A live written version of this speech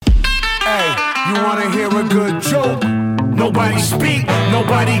You wanna hear a good joke? Nobody speak,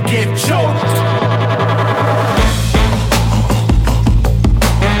 nobody get choked.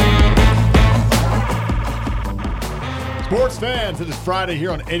 Sports fans, it is Friday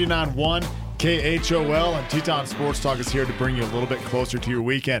here on 89.1 KHOL, and Teton Sports Talk is here to bring you a little bit closer to your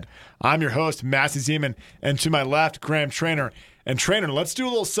weekend. I'm your host, Massey Zeman, and to my left, Graham Trainer. And Trainer, let's do a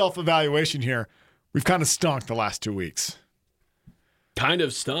little self-evaluation here. We've kind of stunk the last 2 weeks. Kind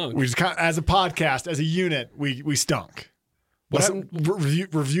of stunk. We just as a podcast, as a unit, we stunk.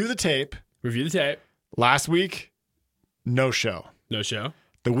 Review the tape. Review the tape. Last week, no show. No show.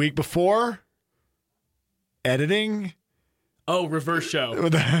 The week before, editing. Oh, reverse show.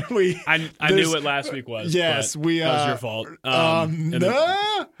 I knew what last week was. Yes, that was your fault. And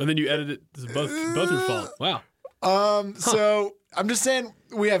then you edited it. It's both your fault. Wow. So I'm just saying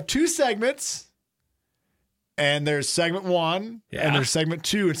we have two segments. And there's segment one, and there's segment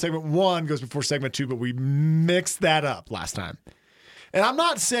two, and segment one goes before segment two, but we mixed that up last time. And I'm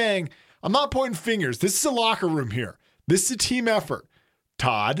not pointing fingers. This is a locker room here. This is a team effort,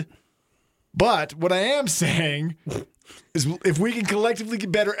 Todd. But what I am saying is if we can collectively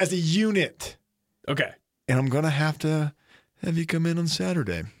get better as a unit. Okay. And I'm going to have you come in on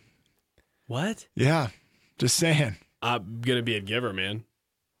Saturday. What? Yeah. Just saying. I'm going to be a giver, man.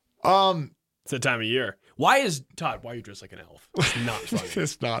 It's that time of year. Why are you dressed like an elf? It's not funny.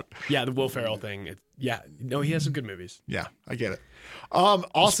 It's not. Yeah, the Will Ferrell thing. He has some good movies. Yeah, I get it.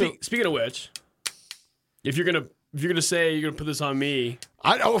 Also, speaking of which, if you're gonna say you're gonna put this on me,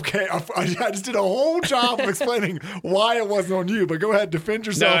 I just did a whole job of explaining why it wasn't on you. But go ahead, defend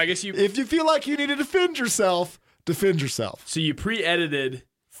yourself. No, I guess if you feel like you need to defend yourself, defend yourself. So you pre-edited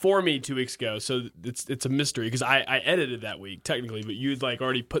for me 2 weeks ago, so it's a mystery because I edited that week technically, but you'd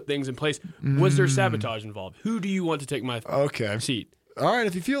already put things in place. Was there sabotage involved? Who do you want to take my seat? All right,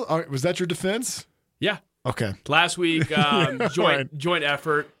 if you feel, was that your defense? Yeah. Okay. Last week, joint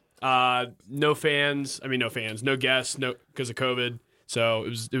effort. No guests, because of COVID. So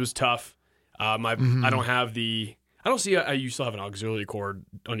it was tough. I don't see how you still have an auxiliary cord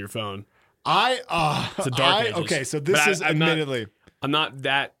on your phone. It's a dark ages. Okay, so this is admittedly. I'm not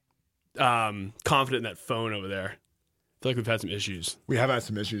that confident in that phone over there. I feel like we've had some issues. We have had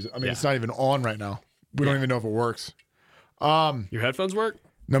some issues. I mean, It's not even on right now. We don't even know if it works. Your headphones work?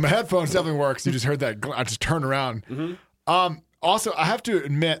 No, my headphones definitely works. You just heard that. I just turned around. Mm-hmm. Also, I have to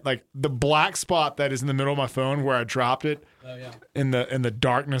admit, the black spot that is in the middle of my phone where I dropped it in the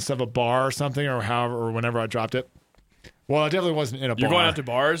darkness of a bar or something, or whenever I dropped it. Well, I definitely wasn't in a bar. You're going out to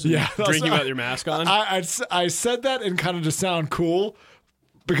bars and drinking without your mask on? I said that and kind of just sound cool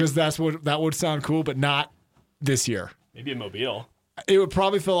because that would sound cool, but not this year. Maybe in Mobile. It would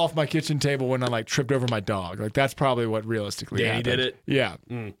probably fall off my kitchen table when I tripped over my dog. That's probably what realistically happened. Danny did it? Yeah.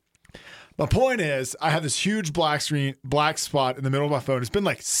 My point is I have this huge black spot in the middle of my phone. It's been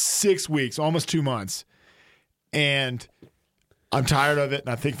 6 weeks, almost 2 months. And I'm tired of it. And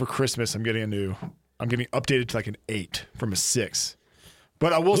I think for Christmas I'm getting updated to an 8 from a 6.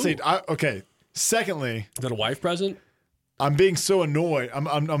 But I will say, secondly. Is that a wife present? I'm being so annoyed. I'm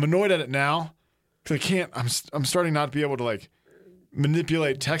annoyed at it now because I can't. I'm starting not to be able to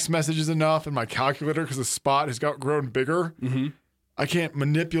manipulate text messages enough in my calculator because the spot has grown bigger. Mm-hmm. I can't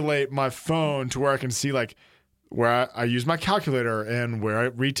manipulate my phone to where I can see where I use my calculator and where I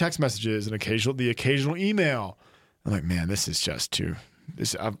read text messages and the occasional email. I'm like, man, this is just too.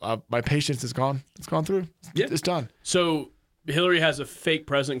 My patience is gone. It's gone through. It's done. So Hillary has a fake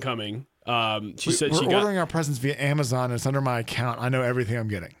present coming. She said we're ordering our presents via Amazon. And it's under my account. I know everything I'm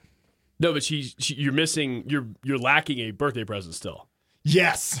getting. No, but you're missing. You're lacking a birthday present still.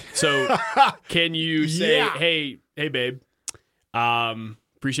 Yes. So can you say, hey, babe,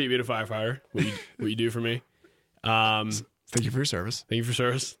 appreciate you being a firefighter. What you do for me. Thank you for your service. Thank you for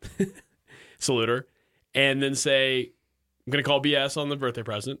service. Salute her, and then say, I'm going to call BS on the birthday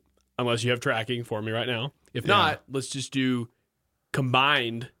present unless you have tracking for me right now. If not, let's just do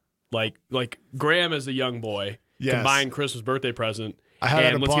combined, like Graham as a young boy, combined Christmas birthday present. I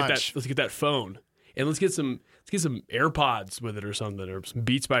had a bunch. Let's get that phone and let's get some AirPods with it or something, or some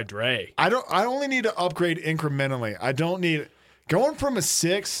Beats by Dre. I only need to upgrade incrementally. I don't need going from a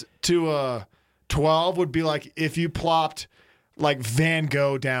 6 to a 12 would be like if you plopped Van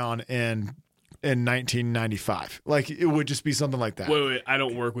Gogh down in 1995. It would just be something like that. Wait. I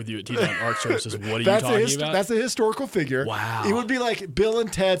don't work with you at Teton Art Services. What are you talking about? That's a historical figure. Wow. It would be like Bill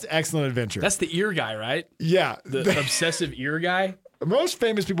and Ted's Excellent Adventure. That's the ear guy, right? Yeah. The obsessive ear guy? Most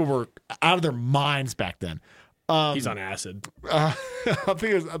famous people were out of their minds back then. He's on acid. I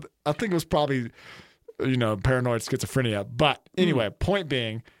think it was probably, paranoid schizophrenia. But anyway, point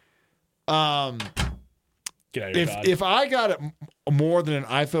being, Get out of your If I got it more than an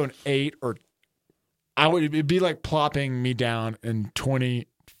iPhone 8, or it'd be like plopping me down in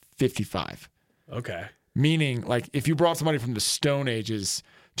 2055. Okay. Meaning, like, if you brought somebody from the Stone Ages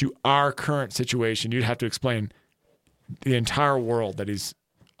to our current situation, you'd have to explain the entire world that he's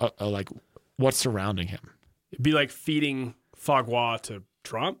like what's surrounding him. It'd be like feeding foie gras to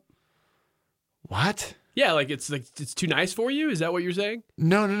Trump. What? Yeah, like it's too nice for you. Is that what you're saying?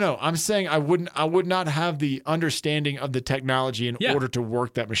 No. I'm saying I would not have the understanding of the technology in order to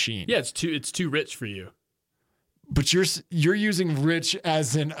work that machine. Yeah, it's too rich for you. But you're using rich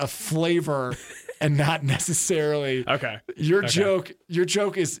as in a flavor and not necessarily. Okay. Your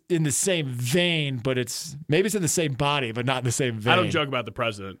joke is in the same vein, but it's in the same body, but not in the same vein. I don't joke about the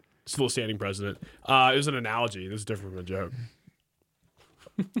president. Still standing president. It was an analogy. This is different from a joke.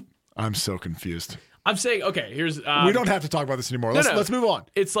 I'm so confused. I'm saying, okay, here's... we don't have to talk about this anymore. Let's move on.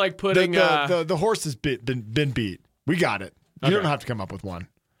 It's like putting... The horse has been beat. We got it. You don't have to come up with one.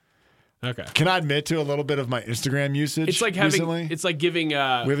 Okay. Can I admit to a little bit of my Instagram usage It's like recently? It's like giving... we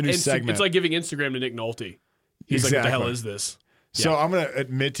have a new segment. It's like giving Instagram to Nick Nolte. He's like, what the hell is this? So I'm going to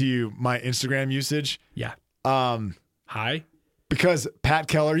admit to you my Instagram usage. Yeah. Hi? Because Pat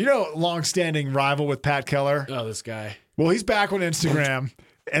Keller, long-standing rival with Pat Keller. Oh, this guy. Well, he's back on Instagram,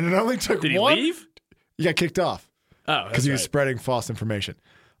 and it only took Did he one. leave? He got kicked off. Oh, because he was spreading false information.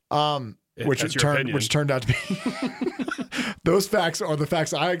 Which turned out to be those facts are the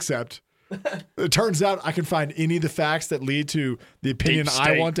facts I accept. It turns out I can find any of the facts that lead to the opinion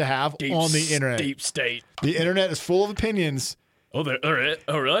I want to have on the internet. Deep state. The internet is full of opinions. Oh,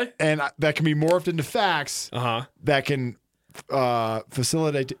 really? And that can be morphed into facts that can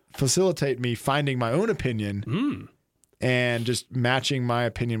facilitate me finding my own opinion and just matching my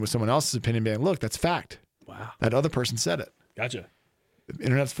opinion with someone else's opinion, being, look, that's fact. Wow. That other person said it. Gotcha. The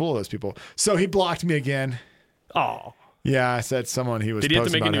internet's full of those people. So he blocked me again. Oh. Yeah, I said someone he was. Did he have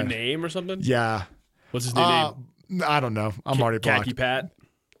to make a new it. name or something? Yeah. What's his new name? I don't know. I'm already blocked. Khaki Pat?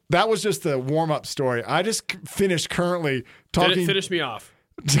 That was just the warm-up story. I just finished currently talking. Finish me off.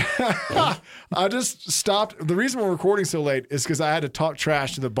 I just stopped. The reason we're recording so late is because I had to talk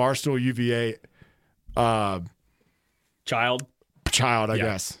trash to the Barstool UVA child, I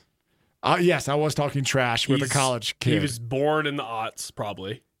guess. Yes, I was talking trash with a college kid. He was born in the aughts,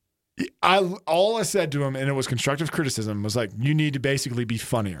 probably. All I said to him, and it was constructive criticism, was like, you need to basically be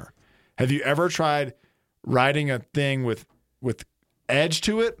funnier. Have you ever tried writing a thing with edge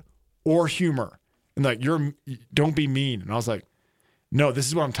to it or humor? And like, don't be mean. And I was like, no, this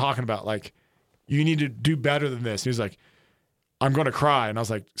is what I'm talking about. Like, you need to do better than this. And he was like, I'm going to cry. And I was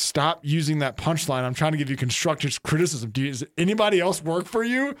like, stop using that punchline. I'm trying to give you constructive criticism. Does anybody else work for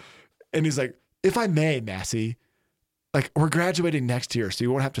you? And he's like, if I may, Massey, like, we're graduating next year, so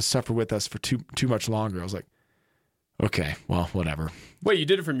you won't have to suffer with us for too much longer. I was like, okay, well, whatever. Wait, you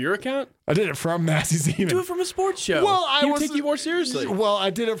did it from your account? I did it from Massey's email. Do it from a sports show. Well, I would take you more seriously. Well,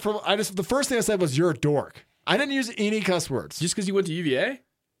 I did it from. The first thing I said was, "You're a dork." I didn't use any cuss words. Just because you went to UVA?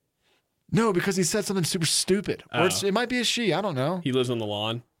 No, because he said something super stupid. Or it might be a she. I don't know. He lives on the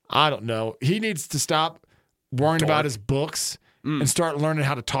lawn. I don't know. He needs to stop worrying about his books and start learning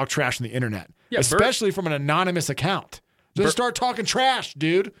how to talk trash on the internet, especially from an anonymous account. Just start talking trash,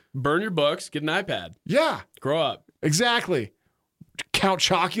 dude. Burn your books. Get an iPad. Yeah. Grow up. Exactly. Count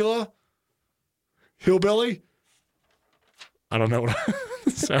Chocula? Hillbilly? I don't know.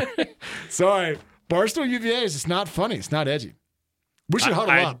 Sorry. Barstool UVA is just not funny. It's not edgy. We should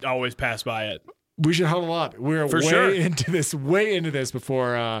huddle up. I always pass by it. We should huddle up. We're way into this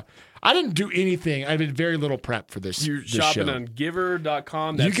before. I didn't do anything. I did very little prep for this. You're shopping on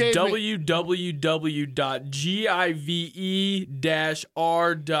Giver.com. That's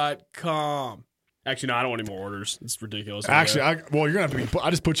www.give-r.com. Actually, no, I don't want any more orders. It's ridiculous. Actually, you're going to have to I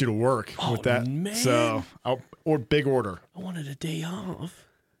just put you to work with that. Man. So, or big order. I wanted a day off.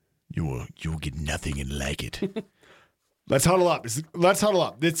 You'll get nothing and like it. Let's huddle up. Let's huddle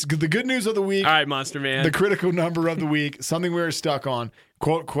up. It's the good news of the week. All right, Monster Man. The critical number of the week. Something we were stuck on.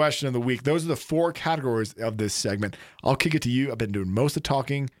 Quote question of the week. Those are the 4 categories of this segment. I'll kick it to you. I've been doing most of the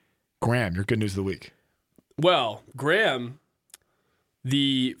talking. Graham, your good news of the week. Well, Graham,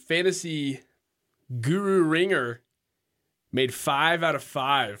 the fantasy guru ringer, made 5 out of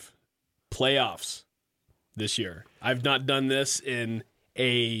 5 playoffs this year. I've not done this in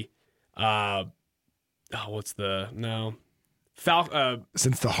a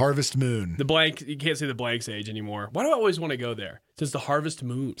since the harvest moon. The blank, you can't say the blank's age anymore. Why do I always want to go there? Since the harvest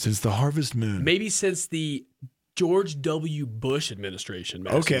moon. Since the harvest moon. Maybe since the George W. Bush administration.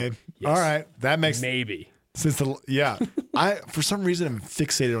 Okay. Yes. All right. That makes maybe. I for some reason I'm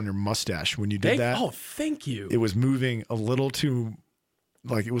fixated on your mustache when you did that. Oh, thank you. It was moving a little too,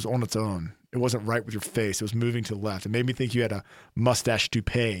 like it was on its own. It wasn't right with your face. It was moving to the left. It made me think you had a mustache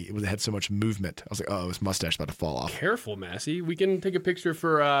toupee. It had so much movement. I was like, oh, his mustache about to fall off. Careful, Massey. We can take a picture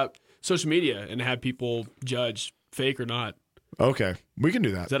for social media and have people judge fake or not. Okay, we can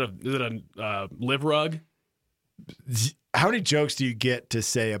do that. Is it a lip rug? How many jokes do you get to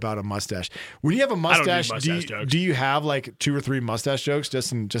say about a mustache? When you have a mustache, do you have like 2 or 3 mustache jokes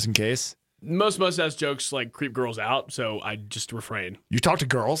just in case? Most mustache jokes like creep girls out, so I just refrain. You talk to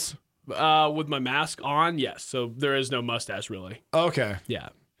girls? With my mask on, yes. So there is no mustache really. Okay. Yeah.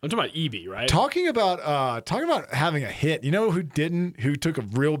 I'm talking about EB, right? Talking about having a hit. You know who took a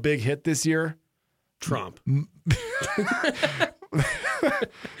real big hit this year? Trump.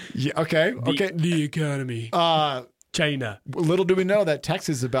 Yeah, okay. The economy. China. Little do we know that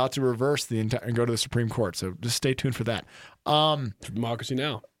Texas is about to reverse the entire and go to the Supreme Court. So just stay tuned for that. Democracy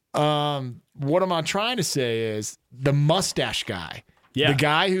now. What am I trying to say is the mustache guy. Yeah. The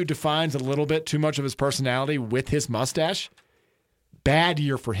guy who defines a little bit too much of his personality with his mustache. Bad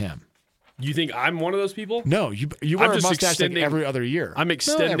year for him. You think I'm one of those people? No, you wear a mustache like every other year. I'm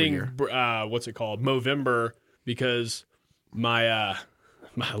extending what's it called? Movember, because my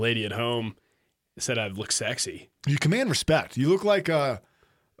lady at home said I look sexy. You command respect. You look like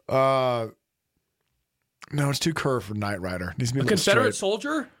no, it's too curved for Knight Rider. It needs to be a Confederate straight.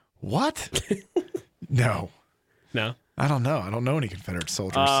 Soldier? What? No. No. I don't know. I don't know any Confederate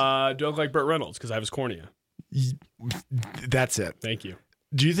soldiers. Do I look like Burt Reynolds because I have his cornea? That's it. Thank you.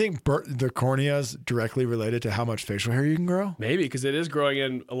 Do you think the cornea is directly related to how much facial hair you can grow? Maybe, because it is growing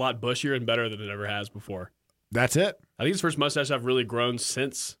in a lot bushier and better than it ever has before. That's it? I think it's the first mustache I've really grown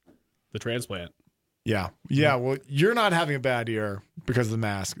since the transplant. Yeah. Yeah, well, you're not having a bad year because of the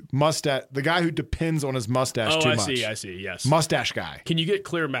mask. Mustache, the guy who depends on his mustache too much. I see, yes. Mustache guy. Can you get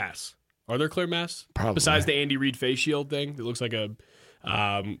clear masks? Are there clear masks? Probably. Besides the Andy Reid face shield thing that looks like a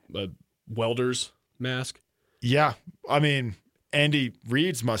welder's mask? Yeah. I mean, Andy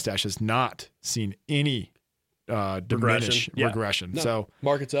Reid's mustache has not seen any regression. No. So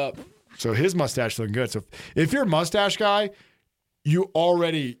market's up. So his mustache is looking good. So if you're a mustache guy, you've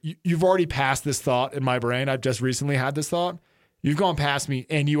already passed this thought in my brain. I've just recently had this thought. You've gone past me,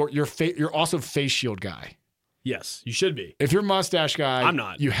 and you're also face shield guy. Yes, you should be. If you're mustache guy, I'm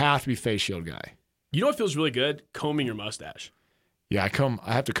not. You have to be face shield guy. You know what feels really good? Combing your mustache. Yeah,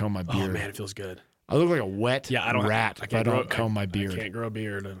 I have to comb my beard. Oh man, it feels good. I look like a wet rat if I don't comb my beard. I can't grow a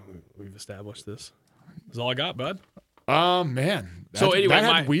beard. We've established this. That's all I got, bud. Man. So anyway,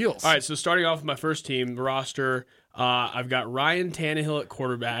 that had wheels. All right, so starting off with my first team roster, I've got Ryan Tannehill at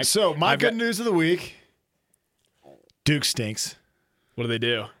quarterback. So my good news of the week, Duke stinks. What do they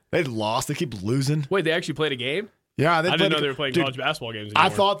do? They lost. They keep losing. Wait, they actually played a game? Yeah, I didn't know they were playing college basketball games anymore.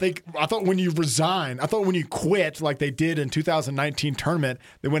 I thought when you when you quit, like they did in 2019 tournament,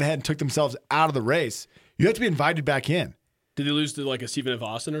 they went ahead and took themselves out of the race. You have to be invited back in. Did they lose to like a Stephen F.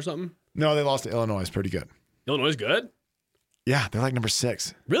 Austin or something? No, they lost to Illinois. It's pretty good. Illinois is good? Yeah, they're like number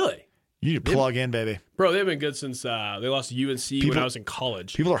 6. Really? You need to plug in, baby. Bro, they've been good since they lost to UNC when I was in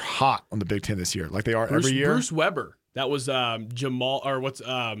college. People are hot on the Big Ten this year, like they are every year. Bruce Weber. That was Jamal, or what's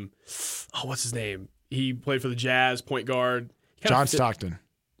his name? He played for the Jazz, point guard. John Stockton.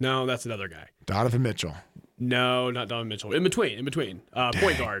 No, that's another guy. Donovan Mitchell. No, not Donovan Mitchell. In between.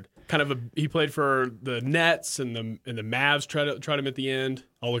 Point guard. He played for the Nets and the Mavs. Tried him at the end.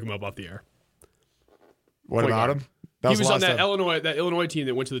 I'll look him up off the air. What about him? He was on that Illinois team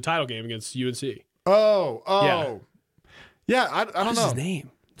that went to the title game against UNC. Oh. Yeah, I don't know. What's his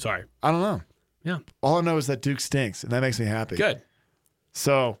name? Sorry. I don't know. Yeah. All I know is that Duke stinks, and that makes me happy. Good.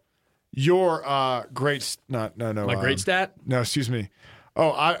 So, your great... No. My great stat? No, excuse me.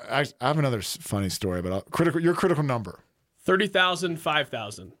 Oh, I have another funny story, but your critical number. 30,000,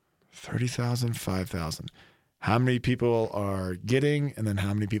 5,000. 30,000, 5,000. How many people are getting, and then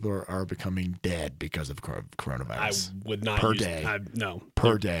how many people are becoming dead because of coronavirus? I would not per use day. No.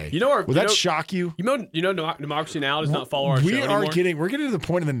 Per day. Would that shock you? You know, Democracy Now! Does not follow our show anymore. We're getting to the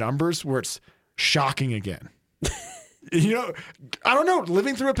point in the numbers where it's shocking again. I don't know.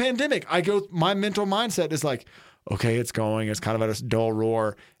 Living through a pandemic, my mental mindset is like, okay, it's going. It's kind of at a dull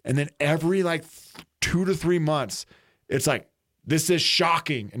roar. And then every 2 to 3 months, it's like, this is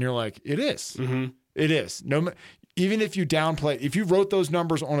shocking. And you're like, it is. Mm-hmm. It is. No, even if you if you wrote those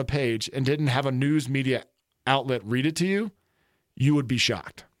numbers on a page and didn't have a news media outlet read it to you, you would be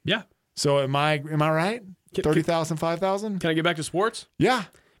shocked. Yeah. So am I right? 30,000, 5,000? Can I get back to sports? Yeah.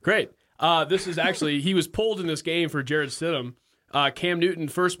 Great. This is actually, he was pulled in this game for Jared Stidham. Cam Newton,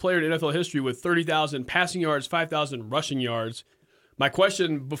 first player in NFL history with 30,000 passing yards, 5,000 rushing yards. My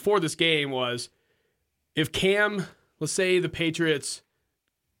question before this game was, if Cam, let's say the Patriots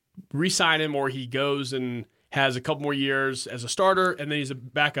re-sign him or he goes and has a couple more years as a starter and then he's a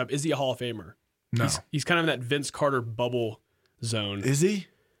backup, is he a Hall of Famer? No. He's kind of in that Vince Carter bubble zone. Is he?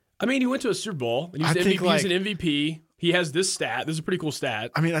 I mean, he went to a Super Bowl. And he's an MVP. He has this stat. This is a pretty cool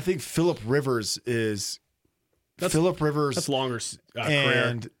stat. I mean, I think Phillip Rivers is... That's longer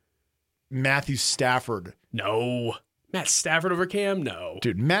and career. Matthew Stafford. No. Matt Stafford over Cam? No.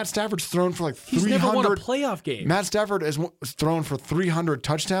 Dude, Matt Stafford's thrown for like 300. He's never won a playoff game. Matt Stafford has thrown for 300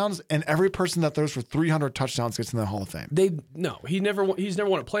 touchdowns, and every person that throws for 300 touchdowns gets in the Hall of Fame. He's never won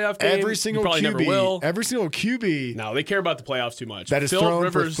a playoff game. Every single QB, never will. Every single QB. No, they care about the playoffs too much. That is thrown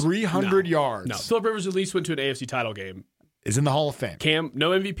for 300 yards. No, Phillip Rivers at least went to an AFC title game. Is in the Hall of Fame. Cam, no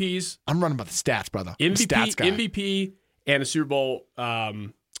MVPs. I'm running by the stats, brother. Stats guy. MVP and a Super Bowl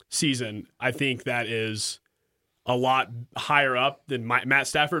season. I think that is a lot higher up than Matt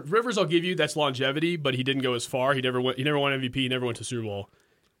Stafford. Rivers, I'll give you, that's longevity, but he didn't go as far. He never won MVP. He never went to Super Bowl.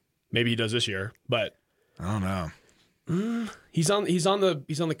 Maybe he does this year, but I don't know. He's on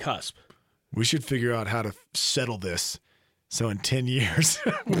the cusp. We should figure out how to settle this. So in 10 years,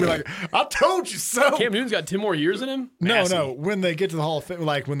 we'll be like, I told you so. Cam Newton's got 10 more years in him? No. When they get to the Hall of Fame,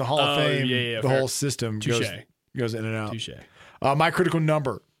 like when the Hall of Fame, the fair. whole system goes in and out. Touche. My critical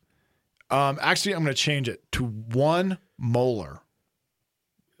number. Actually, I'm going to change it to 1 molar.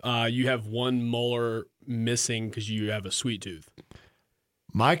 You have 1 molar missing because you have a sweet tooth.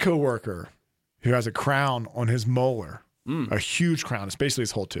 My coworker, who has a crown on his molar, a huge crown. It's basically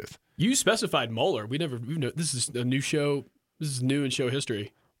his whole tooth. You specified molar. This is a new show. This is new in show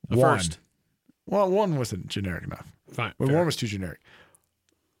history. First. Well, 1 wasn't generic enough. Fine. 1 was too generic.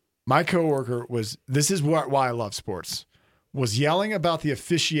 My coworker this is why I love sports, was yelling about the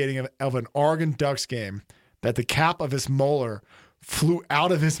officiating of an Oregon Ducks game that the cap of his molar flew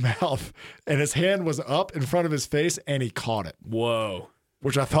out of his mouth and his hand was up in front of his face and he caught it. Whoa.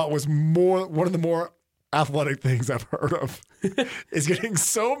 Which I thought was one of the more athletic things I've heard of. Is getting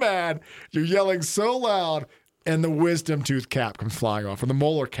so mad, you're yelling so loud, and the wisdom tooth cap comes flying off, or the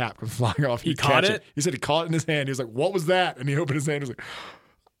molar cap comes flying off. He caught it? He said he caught it in his hand. He was like, what was that? And he opened his hand. He was like,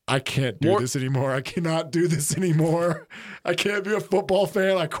 I can't do this anymore. I cannot do this anymore. I can't be a football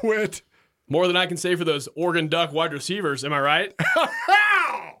fan. I quit. More than I can say for those Oregon Duck wide receivers. Am I right?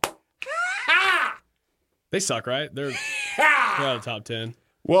 They suck, right? They're out of the top 10.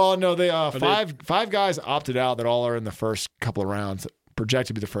 Well, no, they five guys opted out that all are in the first couple of rounds, projected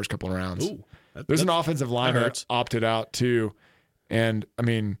to be the first couple of rounds. Ooh, There's an offensive lineman that opted out too. And I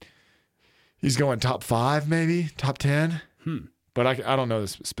mean, he's going top 5, maybe top 10. But I don't know the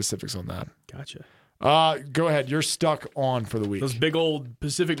specifics on that. Gotcha. Go ahead. You're stuck on for the week. Those big old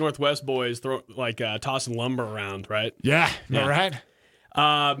Pacific Northwest boys tossing lumber around, right? Yeah. All right.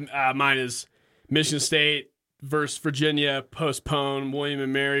 Mine is Michigan State versus Virginia, postpone. William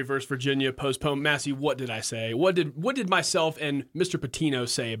and Mary versus Virginia, postpone. Massey, what did I say? What did myself and Mr. Patino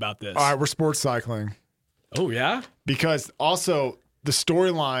say about this? All right, we're sports cycling. Oh, yeah? Because also the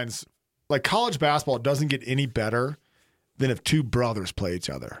storylines, like college basketball doesn't get any better than if 2 brothers play each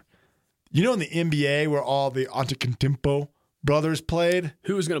other. You know in the NBA where all the Antetokounmpo brothers played?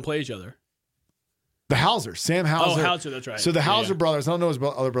 Who was going to play each other? The Hauser, Sam Hauser. Oh, Hauser, that's right. So the Hauser brothers, I don't know his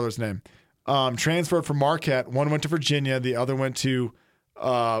other brother's name, transferred from Marquette. One went to Virginia. The other went to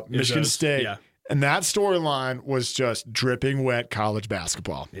Michigan State. Yeah. And that storyline was just dripping wet college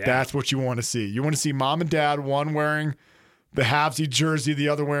basketball. Yeah. That's what you want to see. You want to see mom and dad, one wearing the Havsy jersey, the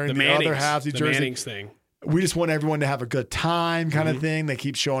other wearing the other Havsy jersey. The Mannings thing. We just want everyone to have a good time kind of thing. They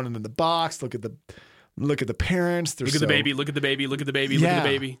keep showing them in the box. Look at the parents. Look at the baby. Look at the baby. Look at the baby. Look at the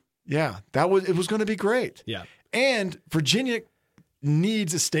baby. Yeah. It was going to be great. Yeah. And Virginia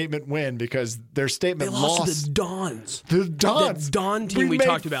needs a statement win because their statement they lost to the Dons. The Dons. The Don team we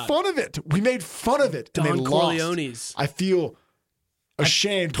talked about. We made fun of it. Don and they Corleones. Lost. I feel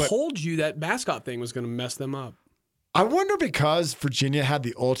ashamed. I told you that mascot thing was going to mess them up. I wonder because Virginia had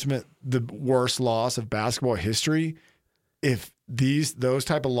the worst loss of basketball history, if those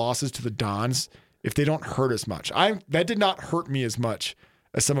type of losses to the Dons, if they don't hurt as much. That did not hurt me as much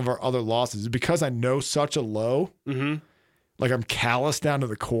as some of our other losses because I know such a low. Mm-hmm. Like I'm calloused down to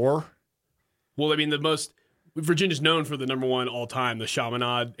the core. Well, I mean, Virginia's known for the number 1 all time, the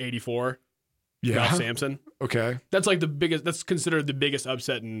Chaminade 84. Yeah. Ralph Sampson. Okay. That's that's considered the biggest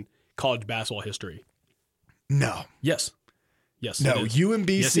upset in college basketball history. No. Yes. No,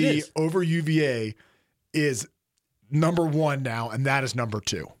 UMBC over UVA is number 1 now, and that is number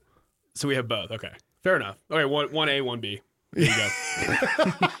 2. So we have both. Okay. Fair enough. Okay, 1A, 1B. There you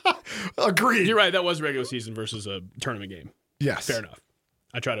go. Agreed. You're right. That was regular season versus a tournament game. Yes. Fair enough.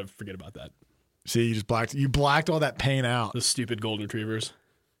 I try to forget about that. See, you just blacked all that pain out. The stupid golden retrievers.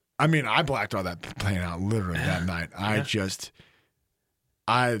 I mean, I blacked all that pain out literally that night.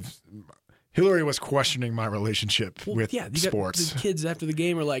 Hillary was questioning my relationship with sports. The kids after the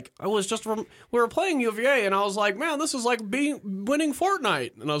game are like, we were playing UVA, and I was like, man, this is like winning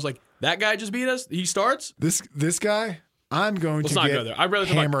Fortnite. And I was like, that guy just beat us? He starts? This guy, I'm going Let's to not get go there. I'd rather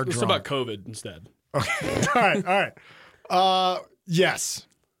hammered talk drunk. about COVID instead. Okay. All right. Yes.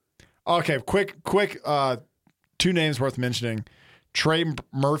 Okay, quick two names worth mentioning. Trey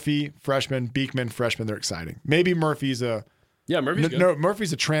Murphy, freshman, Beekman, freshman. They're exciting. Maybe Murphy's Murphy's good. No,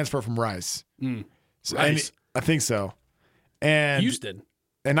 Murphy's a transfer from Rice. Rice. And I think so. And Houston.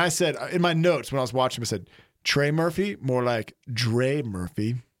 And I said in my notes when I was watching, I said Trey Murphy, more like Dre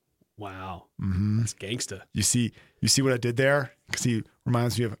Murphy. Wow, That's gangsta. You see what I did there? Because he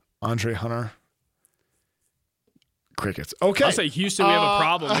reminds me of Andre Hunter. Crickets. Okay. I'll say Houston, we have a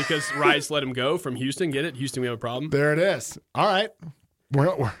problem because Rice let him go from Houston. Get it? Houston, we have a problem. There it is. All right.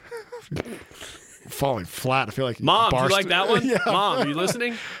 We're falling flat. I feel like Mom, do you like that one? Yeah. Mom, are you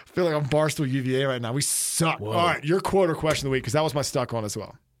listening? I feel like I'm Barstool UVA right now. We suck. Whoa. All right, your quote or question of the week, because that was my stuck on as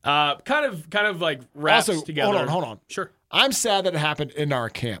well. Kind of like wraps Also, together. hold on. Sure. I'm sad that it happened in our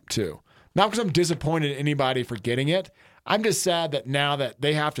camp too. Not because I'm disappointed in anybody for getting it. I'm just sad that now that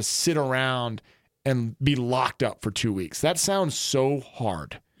they have to sit around and be locked up for 2 weeks. That sounds so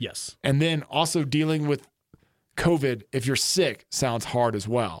hard. Yes. And then also dealing with COVID, if you're sick, sounds hard as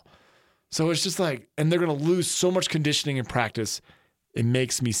well. So it's just like, and they're going to lose so much conditioning and practice. It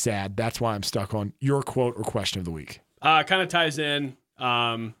makes me sad. That's why I'm stuck on your quote or question of the week. Kind of ties in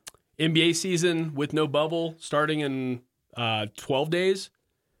NBA season with no bubble starting in 12 days.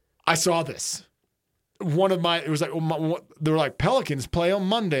 I saw this. It was like, they were like, Pelicans play on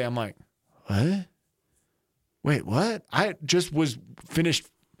Monday. I'm like, what? Wait, what? I just was finished.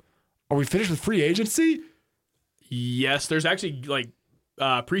 Are we finished with free agency? Yes, there's actually like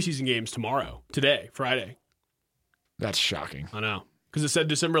preseason games today, Friday. That's shocking. I know. Because it said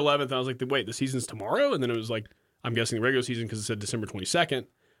December 11th. And I was like, wait, the season's tomorrow? And then it was like, I'm guessing the regular season because it said December 22nd.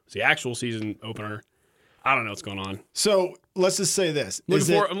 It's the actual season opener. I don't know what's going on. So let's just say this.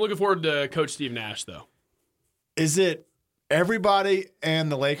 I'm looking forward to Coach Steve Nash, though. Is it everybody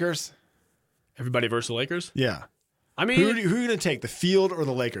and the Lakers? Everybody versus the Lakers? Yeah. I mean, who are you going to take, the Field or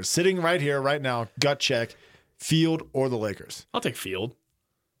the Lakers? Sitting right here, right now, gut check, Field or the Lakers? I'll take Field.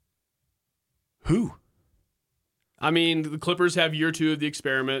 Who? I mean, the Clippers have year 2 of the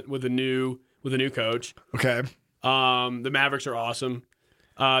experiment with a new coach. Okay. The Mavericks are awesome.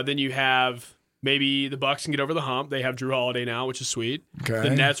 Then you have maybe the Bucks can get over the hump. They have Drew Holiday now, which is sweet. Okay.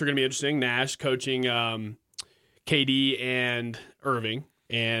 The Nets are going to be interesting. Nash coaching KD and Irving.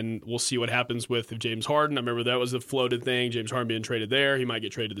 And we'll see what happens with James Harden. I remember that was the floated thing. James Harden being traded there. He might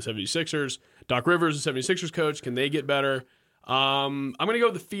get traded to the 76ers. Doc Rivers, the 76ers coach. Can they get better? I'm going to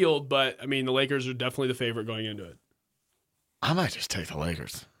go with the Field, but, I mean, the Lakers are definitely the favorite going into it. I might just take the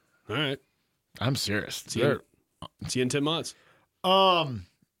Lakers. All right. I'm serious. See you in 10 months.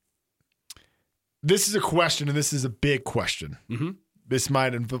 This is a question, and this is a big question. Mm-hmm. This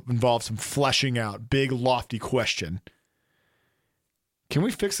might involve some fleshing out. Big, lofty question. Can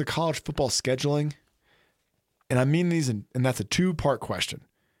we fix the college football scheduling? And I mean these, and that's a 2-part question.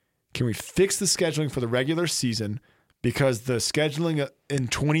 Can we fix the scheduling for the regular season? Because the scheduling in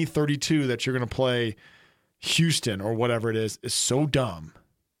 2032 that you're going to play Houston or whatever it is so dumb.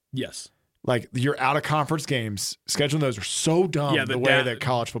 Yes. Like your out of conference games, scheduling those are so dumb. The way that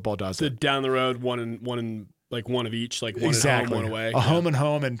college football does the it. Down the road, one of each, like one exactly. at home, one away. A home and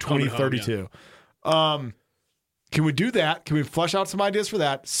home in 2032. Can we do that? Can we flesh out some ideas for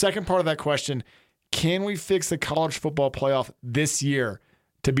that? Second part of that question, can we fix the college football playoff this year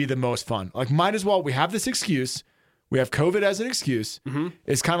to be the most fun? Like, might as well. We have this excuse. We have COVID as an excuse. Mm-hmm.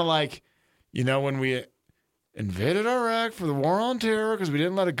 It's kind of like, when we invaded Iraq for the war on terror because we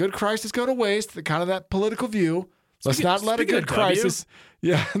didn't let a good crisis go to waste, kind of that political view. Let's not let a good crisis.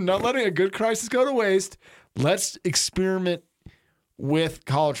 Yeah, not letting a good crisis go to waste. Let's experiment with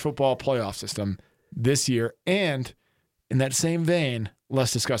college football playoff system this year. And in that same vein,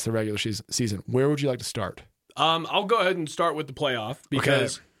 let's discuss the regular season. Where would you like to start? I'll go ahead and start with the playoff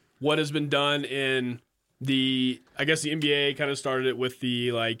because what has been done in the NBA kind of started it with the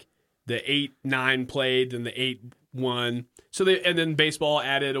 8-9 played and the 8-1. So and then baseball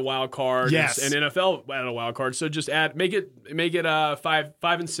added a wild card. Yes. And NFL added a wild card. So just make it 5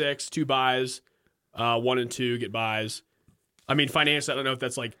 and 6, 2 buys, 1 and 2 get buys. I mean, financially, I don't know if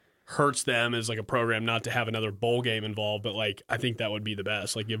that's like hurts them as like a program not to have another bowl game involved, but like I think that would be the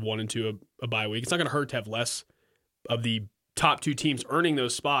best. Like give 1 and 2 a bye week. It's not going to hurt to have less of the top 2 teams earning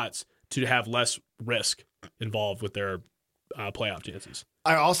those spots to have less risk involved with their playoff chances.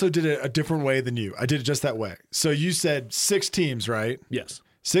 I also did it a different way than you. I did it just that way. So you said 6 teams, right? Yes.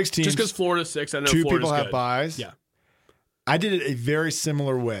 6 teams. Just because Florida's 6, I know 2 Florida's people have good. buys. Yeah. I did it a very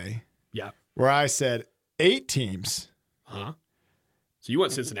similar way. Yeah. Where I said 8 teams. Huh? So you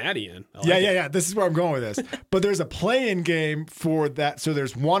want Cincinnati in? I like Yeah. This is where I'm going with this. But there's a play-in game for that. So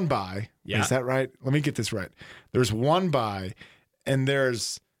there's 1 bye. Yeah. Is that right? Let me get this right. There's 1 bye, and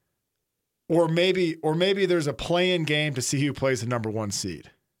there's, or maybe there's a play-in game to see who plays the number 1 seed.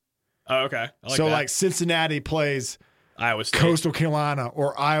 Oh, okay. I like so that. like Cincinnati plays Iowa State, Coastal Carolina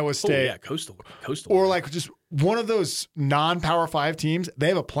or Iowa State. Oh, yeah, Coastal. Or like just one of those non-Power 5 teams. They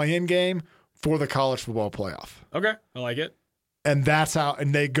have a play-in game for the college football playoff. Okay, I like it. And that's how,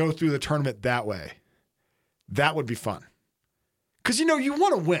 and they go through the tournament that way. That would be fun. Because, you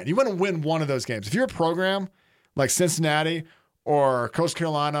want to win. You want to win one of those games. If you're a program like Cincinnati or Coastal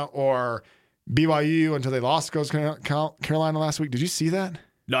Carolina or BYU until they lost Coastal Carolina last week. Did you see that?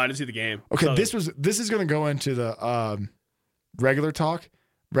 No, I didn't see the game. Okay, this is going to go into the regular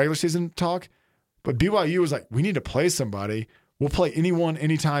season talk. But BYU was like, we need to play somebody. We'll play anyone,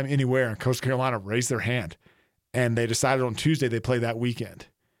 anytime, anywhere. And Coastal Carolina raised their hand. And they decided on Tuesday they play that weekend.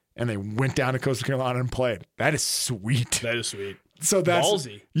 And they went down to Coastal Carolina and played. That is sweet. That is sweet. So that's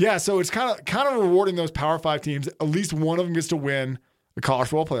ballsy. Yeah, so it's kind of rewarding those Power 5 teams. At least one of them gets to win the college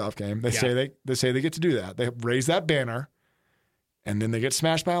football playoff game. They say they get to do that. They raise that banner, and then they get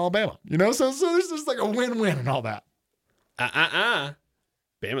smashed by Alabama. So there's just like a win-win and all that.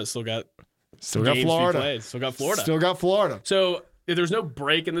 Bama's still got Florida. Still got Florida. So if there's no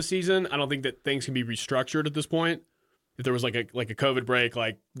break in the season, I don't think that things can be restructured at this point. If there was like a COVID break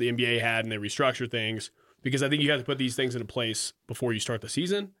like the NBA had and they restructure things, because I think you have to put these things into place before you start the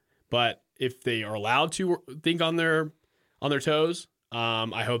season. But if they are allowed to think on their toes,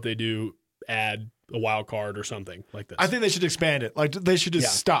 I hope they do add a wild card or something like this. I think they should expand it. Like they should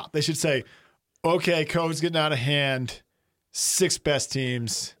just stop. They should say, okay, COVID's getting out of hand, 6 best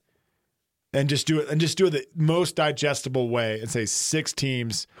teams. And just do it the most digestible way and say 6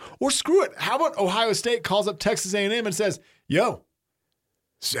 teams. Or screw it. How about Ohio State calls up Texas A&M and says, yo,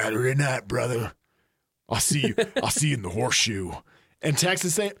 Saturday night, brother. I'll see you in the horseshoe. And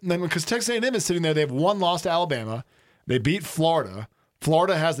because Texas A&M is sitting there, they have 1 loss to Alabama. They beat Florida.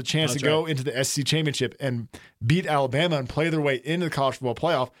 Florida has the chance to go into the SEC championship and beat Alabama and play their way into the college football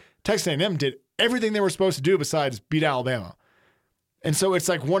playoff. Texas A&M did everything they were supposed to do besides beat Alabama. And so it's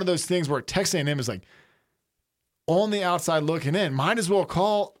like one of those things where Texas A&M is like on the outside looking in. Might as well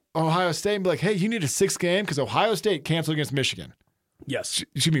call Ohio State and be like, hey, you need a 6th game because Ohio State canceled against Michigan. Yes.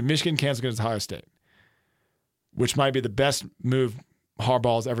 Excuse me, Michigan canceled against Ohio State, which might be the best move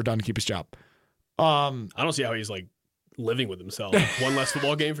Harbaugh's ever done to keep his job. I don't see how he's like living with himself. 1 less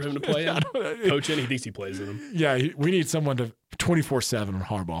football game for him to play in. Coaching, he thinks he plays in them. Yeah, we need someone to 24/7 on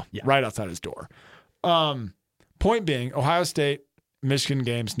Harbaugh right outside his door. Point being, Ohio State, Michigan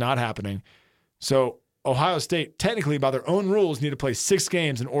games not happening. So Ohio State, technically by their own rules, need to play 6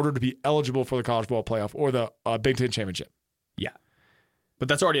 games in order to be eligible for the college football playoff or the Big Ten championship. Yeah. But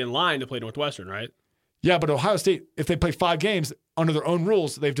that's already in line to play Northwestern, right? Yeah, but Ohio State, if they play 5 games under their own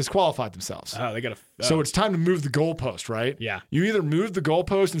rules, they've disqualified themselves. Oh, they got to. So it's time to move the goalpost, right? Yeah. You either move the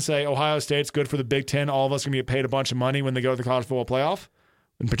goalpost and say Ohio State's good for the Big Ten, all of us are going to get paid a bunch of money when they go to the college football playoff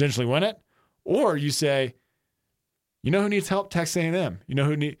and potentially win it, or you say, you know who needs help? Texas A&M. You know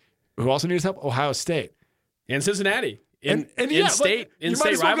who also needs help? Ohio State and Cincinnati. In state you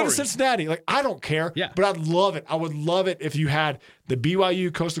might as well rivalry. go to Cincinnati. Like, I don't care. Yeah. But I'd love it. I would love it if you had the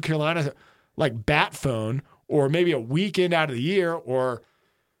BYU Coastal Carolina like bat phone, or maybe a weekend out of the year, or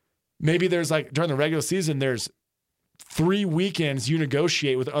maybe there's like during the regular season, there's 3 weekends you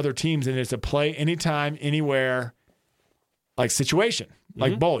negotiate with other teams, and it's a play anytime, anywhere, like situation,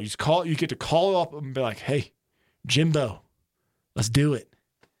 like bowl. You get to call up and be like, hey, Jimbo, let's do it.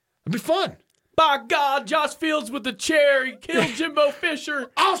 It'd be fun. By God, Josh Fields with the chair. He killed Jimbo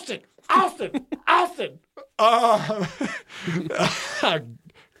Fisher. Austin. God,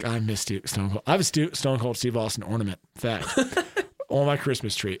 I miss Stone Cold. I have a Stone Cold Steve Austin ornament fact on my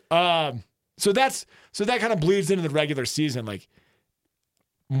Christmas tree. So that kind of bleeds into the regular season. Like,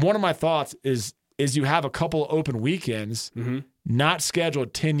 one of my thoughts is you have a couple of open weekends, not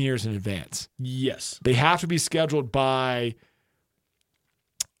scheduled 10 years in advance. Yes, they have to be scheduled by,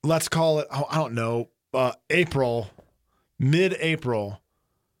 let's call it, I don't know, April, mid-April,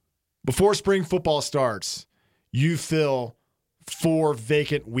 before spring football starts. You fill 4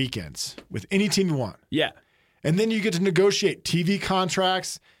 vacant weekends with any team you want. Yeah. And then you get to negotiate TV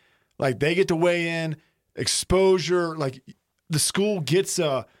contracts. Like, they get to weigh in, exposure. Like, the school gets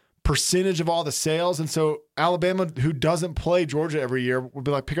a percentage of all the sales. And so Alabama, who doesn't play Georgia every year, would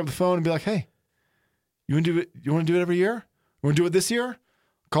be like, pick up the phone and be like, hey, you want to do it? You want to do it every year? You want to do it this year?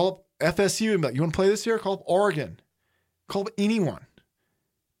 Call up FSU and be like, you want to play this year? Call up Oregon. Call up anyone.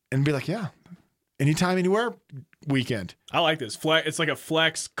 And be like, yeah, anytime, anywhere, weekend. I like this. It's like a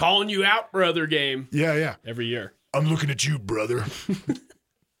flex calling you out, brother game. Yeah. Every year. I'm looking at you, brother.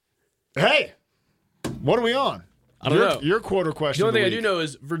 Hey, what are we on? I don't know. Your quarter question. The only thing I do know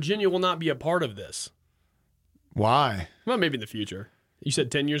is Virginia will not be a part of this. Why? Well, maybe in the future. You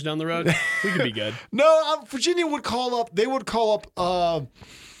said 10 years down the road? We could be good. No, Virginia would call up. They would call up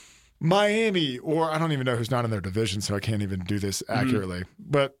Miami, or I don't even know who's not in their division, so I can't even do this accurately.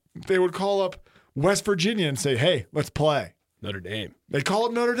 But they would call up West Virginia and say, hey, let's play. Notre Dame. They'd call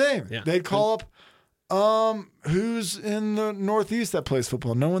up Notre Dame. Yeah. They'd call up who's in the Northeast that plays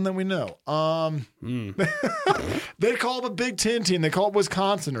football? No one that we know. They'd call up a Big Ten team. They call up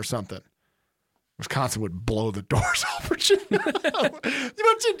Wisconsin or something. Wisconsin would blow the doors off Virginia.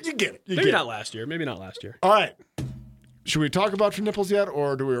 You get it. Maybe not last year. All right. Should we talk about your nipples yet,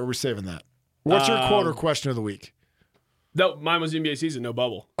 or are we saving that? What's your quarter question of the week? No, mine was NBA season, no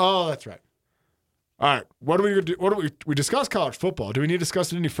bubble. Oh, that's right. All right. What do we do? We discussed college football. Do we need to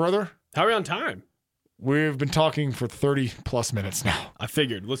discuss it any further? How are we on time? We've been talking for 30 plus minutes now. I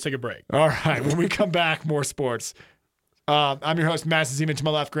figured. Let's take a break. All right. When we come back, more sports. I'm your host, Matt Zeman. To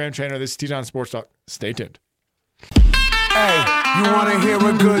my left, Graham Trainer. This is Teton Sports Talk. Stay tuned. Hey, you want to hear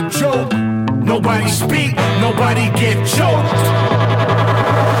a good joke? Nobody speak, nobody get choked.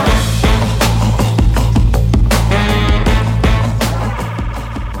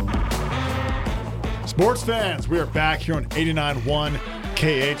 Sports fans, we are back here on 89.1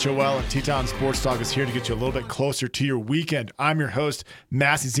 KHOL, and Teton Sports Talk is here to get you a little bit closer to your weekend. I'm your host,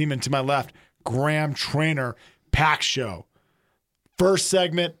 Massey Zeman. To my left, Graham Trainer. Pack show. First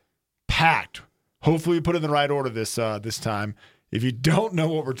segment, packed. Hopefully we put it in the right order this time. If you don't know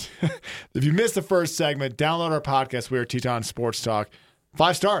what if you missed the first segment, download our podcast. We are Teton Sports Talk.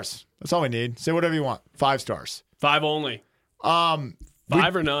 5 stars. That's all we need. Say whatever you want. 5 stars. 5 only. 5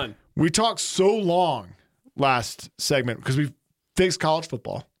 or none. We talked so long last segment because we fixed college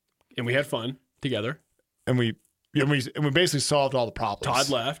football. And we had fun together. And we basically solved all the problems. Todd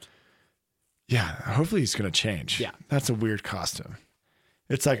left. Yeah, hopefully he's going to change. Yeah. That's a weird costume.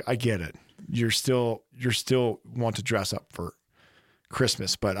 It's like, I get it. You're still want to dress up for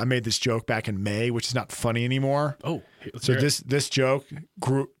Christmas, but I made this joke back in May, which is not funny anymore. Oh, so this joke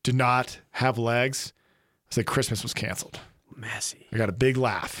did not have legs. I said Christmas was canceled. Messy. I got a big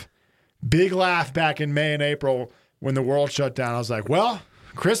laugh back in May and April when the world shut down. I was like, well,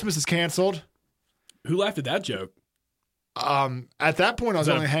 Christmas is canceled. Who laughed at that joke? At that point, I was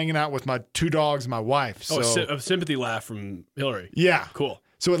only hanging out with my 2 dogs and my wife. So a sympathy laugh from Hillary. Yeah, cool.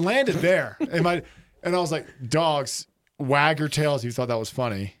 So it landed there, and I was like, dogs, wag your tails. You thought that was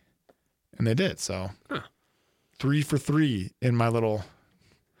funny, and they did. So 3 for 3 in my little,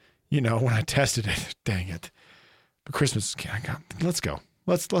 when I tested it. Dang it! But Christmas, let's go.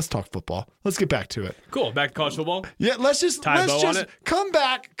 Let's talk football. Let's get back to it. Cool. Back to college football. Yeah, let's just come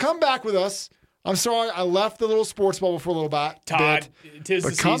back with us. I'm sorry, I left the little sports bubble for a little bit. Todd, tis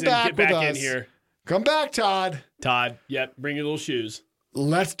the season. Get back in here. Come back, Todd. Yep, bring your little shoes.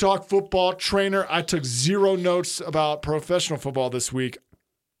 Let's talk football. Trainer, I took 0 notes about professional football this week.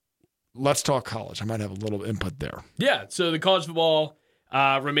 Let's talk college. I might have a little input there. Yeah, so the college football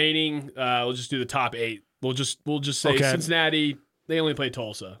remaining, we'll just do the top 8. We'll just say Cincinnati. They only play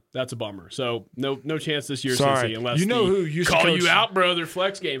Tulsa. That's a bummer. So no chance this year, Cincy, unless who used to call coach you out, brother.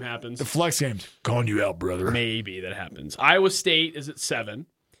 Flex game happens. The flex game's calling you out, brother. Maybe that happens. Iowa State is at 7.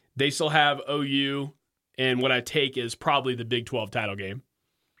 They still have OU, and what I take is probably the Big 12 title game.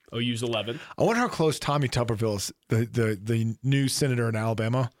 OU's 11. I wonder how close Tommy Tuberville is, the new senator in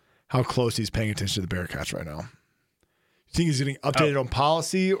Alabama, how close he's paying attention to the Bearcats right now. You think he's getting updated on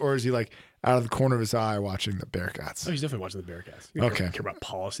policy, or is he like out of the corner of his eye watching the Bearcats? Oh, he's definitely watching the Bearcats. You okay. Care about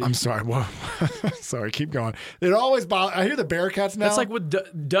policy. I'm sorry. Whoa. Sorry, keep going. It always bothers. I hear the Bearcats now. That's like with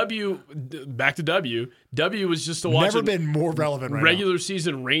back to W. W was just to watch. Never been more relevant right regular now.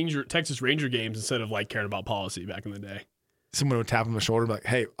 Season Texas Ranger games instead of like caring about policy back in the day. Someone would tap him on the shoulder and be like,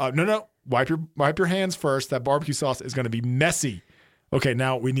 hey, no, wipe your hands first. That barbecue sauce is going to be messy. Okay,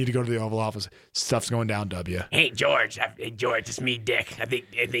 now we need to go to the Oval Office. Stuff's going down, W. Hey, George, it's me, Dick. I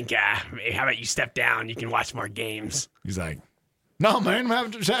think. How about you step down? You can watch more games. He's like, no, man,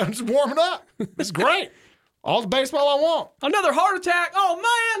 I'm just warming up. It's great. All the baseball I want. Another heart attack. Oh,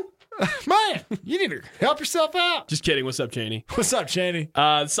 man. Man, you need to help yourself out. Just kidding. What's up, Cheney? What's up, Cheney?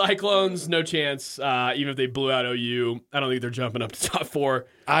 Cyclones, no chance. Even if they blew out OU, I don't think they're jumping up to top 4.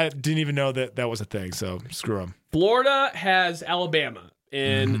 I didn't even know that was a thing, so screw them. Florida has Alabama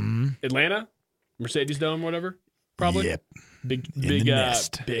in Atlanta, Mercedes Dome, whatever. Probably. Yep. Big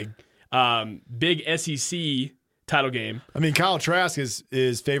SEC title game. I mean, Kyle Trask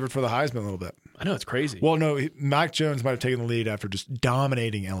is favored for the Heisman a little bit. I know, it's crazy. Well, no, Mike Jones might have taken the lead after just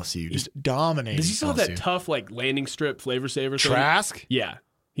dominating LSU. Just dominating. Does he still have LSU. that tough landing strip flavor saver thing? Trask? Yeah.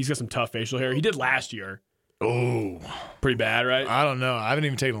 He's got some tough facial hair. He did last year. Oh. Pretty bad, right? I don't know. I haven't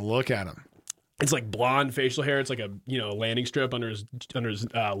even taken a look at him. It's like blonde facial hair. It's like a landing strip under his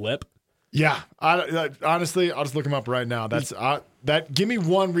lip. Yeah. Honestly, I'll just look him up right now. Give me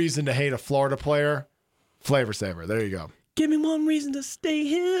one reason to hate a Florida player. Flavor saver. There you go. Give me one reason to stay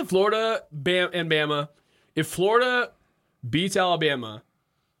here. Florida and Bama. If Florida beats Alabama,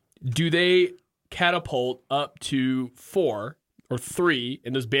 do they catapult up to 4 or 3?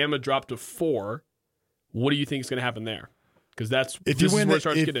 And does Bama drop to 4? What do you think is going to happen there? Because this is where it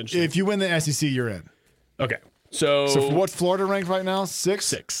starts to get interesting. If you win the SEC, you're in. Okay. So what's Florida ranked right now? 6?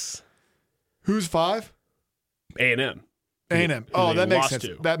 6. Who's 5? A&M. A&M. Oh, that makes sense.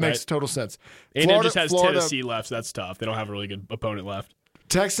 That makes total sense. A&M just has Tennessee left, so that's tough. They don't have a really good opponent left.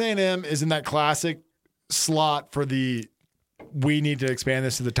 Texas A&M is in that classic slot for the we need to expand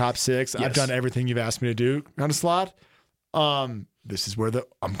this to the top 6. Yes. I've done everything you've asked me to do kind of slot. This is where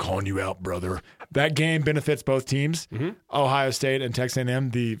I'm calling you out, brother. That game benefits both teams. Mm-hmm. Ohio State and Texas A&M,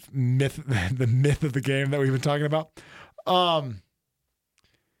 the myth of the game that we've been talking about.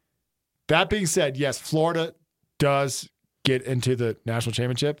 That being said, yes, Florida does get into the national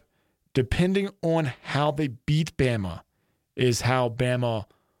championship. Depending on how they beat Bama is how Bama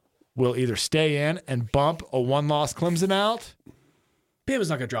will either stay in and bump a one-loss Clemson out. Bama's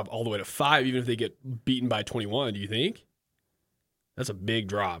not going to drop all the way to 5, even if they get beaten by 21, do you think? That's a big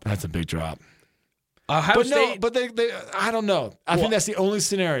drop. That's a big drop. Ohio State, they I don't know. I think that's the only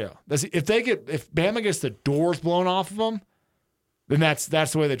scenario. If Bama gets the doors blown off of them, then that's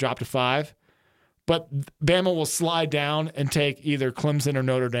the way they drop to 5. But Bama will slide down and take either Clemson or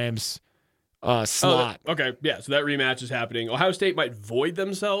Notre Dame's slot. Okay, yeah. So that rematch is happening. Ohio State might void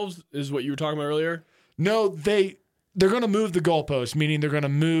themselves, is what you were talking about earlier. No, they're going to move the goalpost, meaning they're going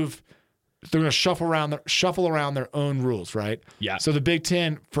to shuffle around their own rules, right? Yeah. So the Big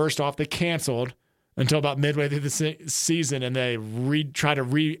Ten, first off, they canceled until about midway through the season, and they try to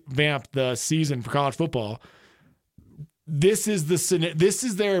revamp the season for college football. This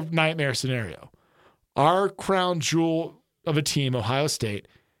is their nightmare scenario. Our crown jewel of a team, Ohio State,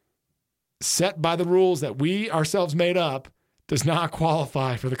 set by the rules that we ourselves made up, does not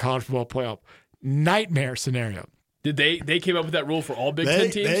qualify for the college football playoff. Nightmare scenario. Did they came up with that rule for all Big Ten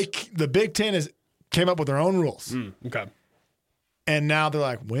teams? The Big Ten came up with their own rules. Okay. And now they're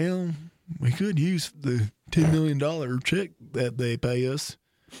like, well, we could use the $10 million check that they pay us.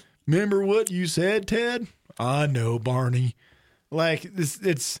 Remember what you said, Ted? I know, Barney. Like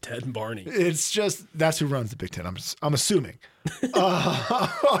it's Ted and Barney. It's just that's who runs the Big Ten. I'm assuming.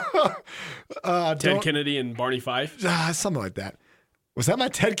 Ted Kennedy and Barney Fife. Something like that. Was that my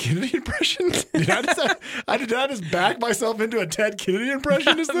Ted Kennedy impression? Did I just back myself into a Ted Kennedy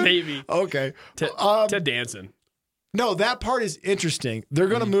impression? Maybe. Okay. Ted Danson. No, that part is interesting. They're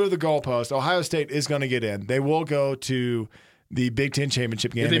going to move the goalpost. Ohio State is going to get in. They will go to the Big Ten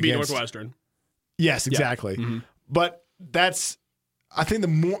championship game. If they beat Northwestern. Yes, exactly. Yeah. Mm-hmm. But that's, I think,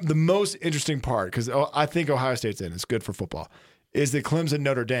 the most interesting part, because I think Ohio State's in. It's good for football, is the Clemson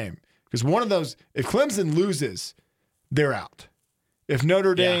Notre Dame. Because one of those, if Clemson loses, they're out. If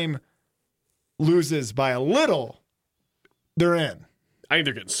Notre Dame loses by a little, they're in. I think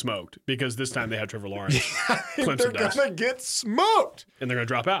they're getting smoked because this time they have Trevor Lawrence. Clemson they're going to get smoked. And they're going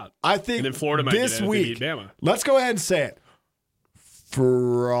to drop out. I think and then Florida might this get in week, if they beat Bama. Let's go ahead and say it.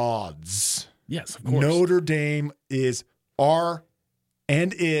 Frauds. Yes, of course. Notre Dame are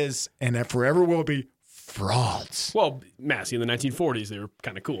and forever will be frauds. Well, Massey, in the 1940s, they were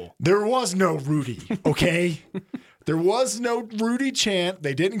kind of cool. There was no Rudy, okay? There was no Rudy Chant.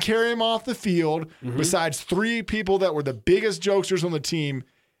 They didn't carry him off the field, besides 3 people that were the biggest jokesters on the team,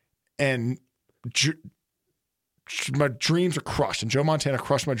 and my dreams are crushed. And Joe Montana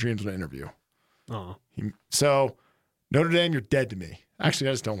crushed my dreams in an interview. Oh. So, Notre Dame, you're dead to me. Actually,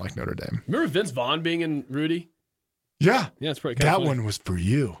 I just don't like Notre Dame. Remember Vince Vaughn being in Rudy? Yeah. Yeah, it's pretty That one was for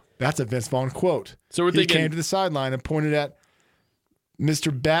you. That's a Vince Vaughn quote. So he came to the sideline and pointed at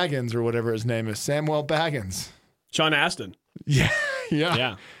Mr. Baggins or whatever his name is, Samuel Baggins. Sean Astin. Yeah. Yeah.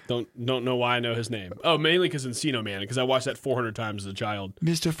 Yeah. Don't know why I know his name. Oh, mainly because Encino Man, because I watched that 400 times as a child.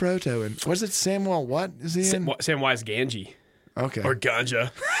 Mr. Froto. And what is it, Samuel? What is he in? Samwise Ganji. Okay. Or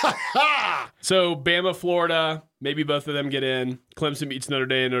Ganja. So, Bama, Florida, maybe both of them get in. Clemson beats Notre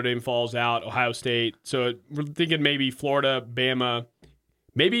Dame. Notre Dame falls out. Ohio State. So, we're thinking maybe Florida, Bama.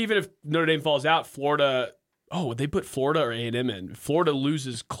 Maybe even if Notre Dame falls out, Florida. Oh, would they put Florida or A&M in? If Florida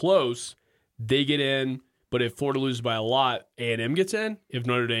loses close, they get in. But if Florida loses by a lot, A&M gets in. If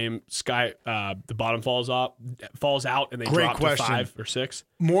Notre Dame the bottom falls out and they Great drop question. to 5 or 6.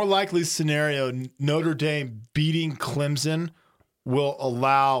 More likely scenario, Notre Dame beating Clemson will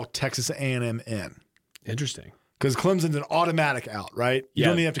allow Texas A&M in. Interesting. Because Clemson's an automatic out, right? You Yeah.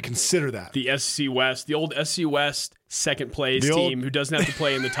 don't even have to consider that. The SEC West, the old SEC West second place team who doesn't have to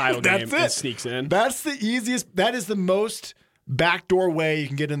play in the title game That's and it. sneaks in. That's the easiest. That is the most backdoor way you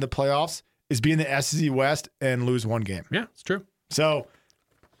can get in the playoffs is be in the SEC West and lose one game. Yeah, it's true. So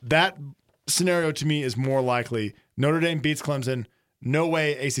that scenario to me is more likely. Notre Dame beats Clemson. No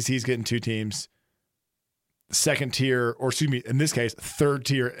way ACC is getting 2 teams. Second tier, or excuse me, in this case, third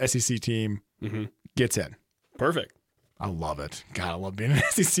tier SEC team gets in. Perfect. I love it. God, I love being an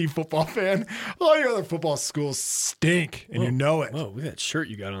SEC football fan. All your other football schools stink, and you know it. Whoa, look at that shirt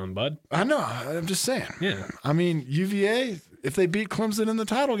you got on, bud. I know. I'm just saying. Yeah. I mean, UVA, if they beat Clemson in the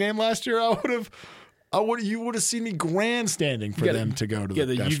title game last year, you would have seen me grandstanding for them to go to the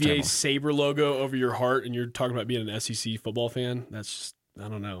the national UVA title. Sabre logo over your heart, and you're talking about being an SEC football fan. That's just, I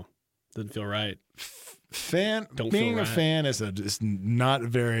don't know. Doesn't feel right. Being a right. fan is not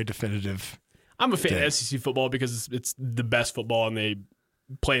very definitive. I'm a fan of SEC football because it's the best football, and they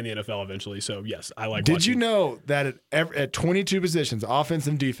play in the NFL eventually. So, yes, I like Did watching. you know that at 22 positions, offense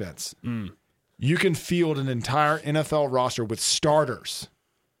and defense, you can field an entire NFL roster with starters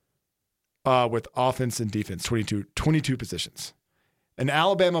with offense and defense, 22 positions. An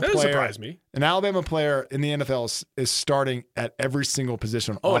Alabama That player doesn't surprise me. An Alabama player in the NFL is starting at every single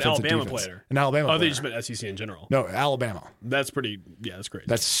position on Oh, an offense and Alabama defense. player. An Alabama Oh, player. they just meant SEC in general. No, Alabama. That's pretty, yeah, that's great.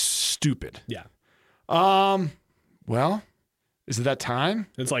 That's stupid. yeah. Well, is it that time?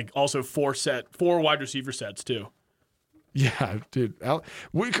 It's like also 4 wide receiver sets, too. Yeah, dude.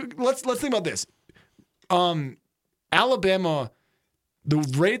 Let's think about this. Alabama, the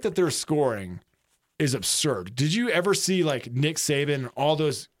rate that they're scoring is absurd. Did you ever see like Nick Saban and all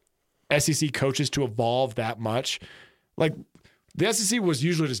those SEC coaches to evolve that much? Like the SEC was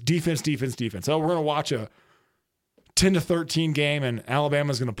usually just defense. Oh, we're going to watch a 10-13 game and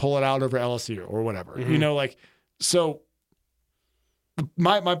Alabama's going to pull it out over LSU or whatever. You know, like, so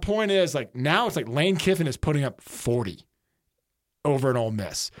my point is like now it's like Lane Kiffin is putting up 40 over an Ole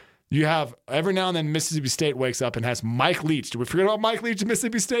Miss. You have every now and then Mississippi State wakes up and has Mike Leach. Did we forget about Mike Leach at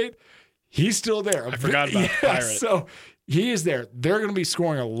Mississippi State? He's still there. I forgot about the Pirate. So he is there. They're going to be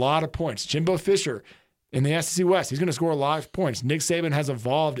scoring a lot of points. Jimbo Fisher in the SEC West, he's going to score a lot of points. Nick Saban has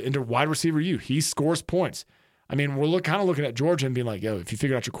evolved into wide receiver U. He scores points. I mean, we're kind of looking at Georgia and being like, yo, if you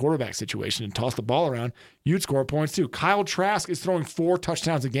figure out your quarterback situation and toss the ball around, you'd score points too. Kyle Trask is throwing 4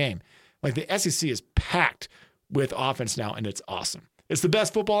 touchdowns a game. Like the SEC is packed with offense now, and it's awesome. It's the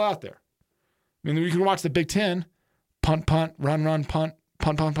best football out there. I mean, you can watch the Big Ten, punt, run, punt,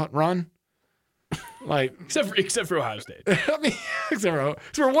 run. Like Except for Ohio State. I mean, except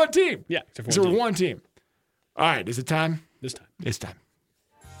for one team. Yeah, Except for one team. All right, is it time? This time. It's time.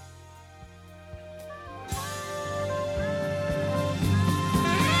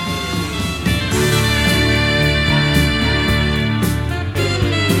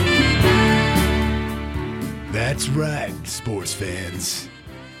 That's right, sports fans.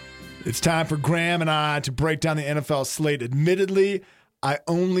 It's time for Graham and I to break down the NFL slate. Admittedly, I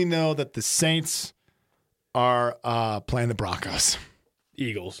only know that the Saints are playing the Broncos.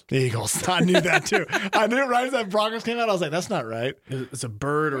 Eagles. The Eagles. I knew that too. I knew right as that Broncos came out, I was like, that's not right. It's a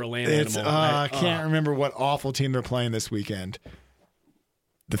bird or a land It's animal. I can't remember what awful team they're playing this weekend.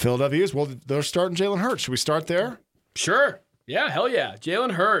 The Philadelphia Eagles, well, they're starting Jalen Hurts. Should we start there? Sure. Yeah, hell yeah.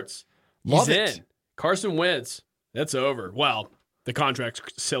 Jalen Hurts. Love He's it. in. Carson Wentz. That's over. Well, the contract's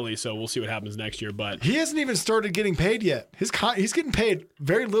silly, so we'll see what happens next year. But He hasn't even started getting paid yet. He's getting paid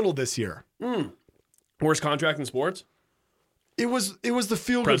very little this year. worst contract in sports? It was the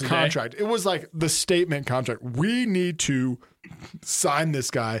feel-good Present day. contract. It was like the statement contract. We need to sign this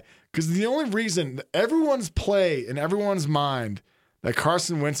guy because the only reason everyone's play in everyone's mind that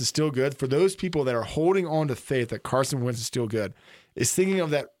Carson Wentz is still good, for those people that are holding on to faith that Carson Wentz is still good, is thinking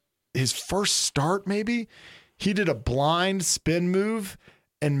of that his first start maybe, he did a blind spin move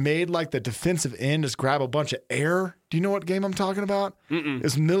and made like the defensive end just grab a bunch of air. Do you know what game I'm talking about? It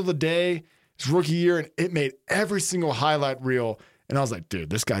was middle of the day. His rookie year, and it made every single highlight reel. And I was like, dude,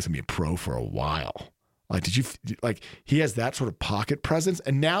 this guy's going to be a pro for a while. Like, he has that sort of pocket presence.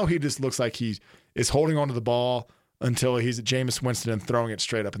 And now he just looks like he is holding onto the ball until he's at Jameis Winston and throwing it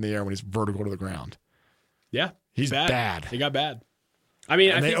straight up in the air when he's vertical to the ground. Yeah. He's bad. He got bad. I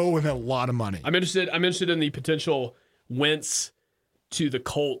mean, and they owe him a lot of money. I'm interested in the potential Wentz to the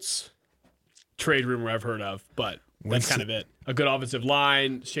Colts trade rumor I've heard of, but that's kind of it. A good offensive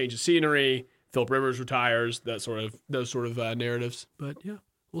line, change of scenery, Philip Rivers retires, those sort of narratives. But yeah,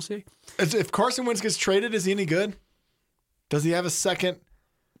 we'll see. If Carson Wentz gets traded, is he any good? Does he have a second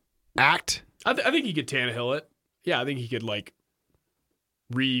act? I think he could Tannehill it. Yeah, I think he could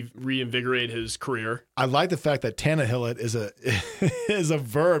reinvigorate his career. I like the fact that Tannehill it is a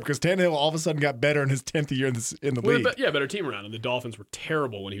verb, because Tannehill all of a sudden got better in his 10th year in the league. Better team around him. The Dolphins were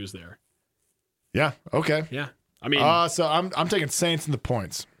terrible when he was there. Yeah. Okay. Yeah. I mean, so I'm taking Saints in the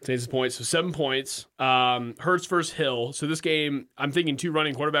points. Saints points. So 7 points. Hurts versus Hill. So this game, I'm thinking 2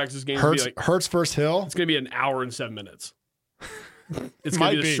 running quarterbacks. This game Hurts versus Hill. It's going to be an hour and 7 minutes. It's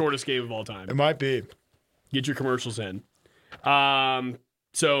going to be the shortest game of all time. It might be. Get your commercials in.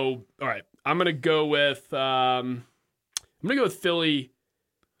 So all right, I'm going to go with Philly. I'm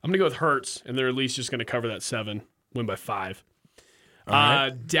going to go with Hurts, and they're at least just going to cover that 7, win by 5.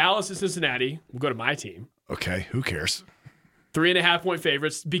 Right. Dallas and Cincinnati. We'll go to my team. Okay, who cares? 3.5-point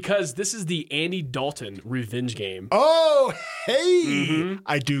favorites, because this is the Andy Dalton revenge game. Oh, hey!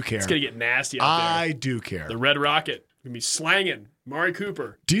 I do care. It's going to get nasty out there. I do care. The Red Rocket going to be slanging Mari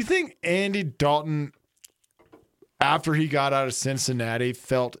Cooper. Do you think Andy Dalton, after he got out of Cincinnati,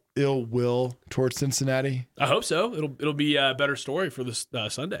 felt ill will towards Cincinnati? I hope so. It'll be a better story for this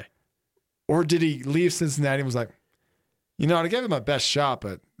Sunday. Or did he leave Cincinnati and was like, I gave it my best shot,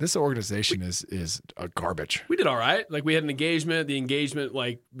 but this organization is a garbage. We did all right. Like, we had an engagement. The engagement,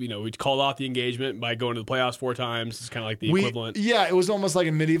 we called off the engagement by going to the playoffs 4 times. It's kind of like the equivalent. Yeah, it was almost like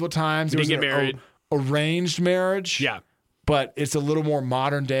in medieval times. We didn't get married. Arranged marriage. Yeah. But it's a little more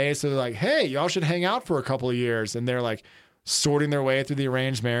modern day. So they're like, hey, y'all should hang out for a couple of years. And they're like sorting their way through the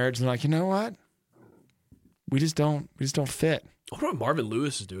arranged marriage. And like, you know what? We just don't fit. I wonder what Marvin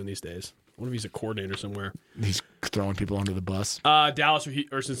Lewis is doing these days. I wonder if he's a coordinator somewhere. He's throwing people under the bus. Dallas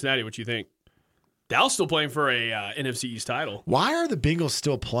or Cincinnati, what do you think? Dallas still playing for a NFC East title. Why are the Bengals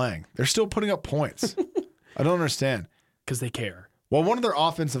still playing? They're still putting up points. I don't understand. Because they care. Well, one of their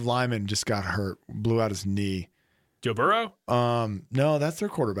offensive linemen just got hurt, blew out his knee. Joe Burrow? No, that's their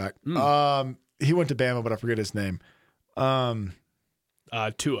quarterback. He went to Bama, but I forget his name.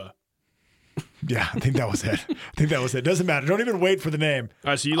 Tua. Yeah, I think that was it. Doesn't matter. Don't even wait for the name.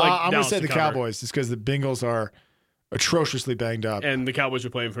 All right, so you like I'm going to say the cover. Cowboys just because the Bengals are atrociously banged up. And the Cowboys are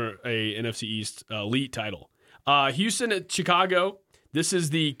playing for a NFC East elite title. Houston at Chicago. This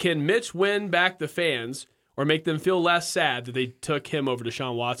is the can Mitch win back the fans or make them feel less sad that they took him over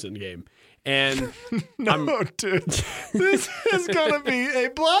Deshaun Watson game? And dude, this is going to be a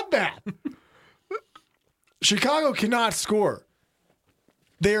bloodbath. Chicago cannot score.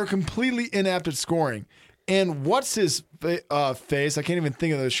 They are completely inept at scoring. And what's his face? I can't even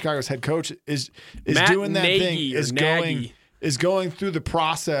think of the Chicago's head coach is doing that Nagy thing. Is going through the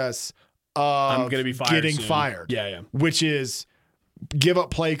process of I'm gonna be fired getting soon. fired. Yeah. Which is give up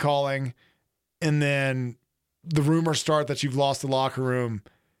play calling, and then the rumors start that you've lost the locker room.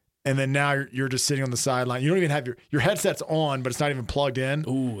 And then now you're just sitting on the sideline. You don't even have your headset's on, but it's not even plugged in.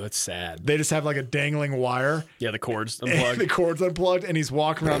 Ooh, that's sad. They just have like a dangling wire. Yeah, the cord's unplugged. The cord's unplugged, and he's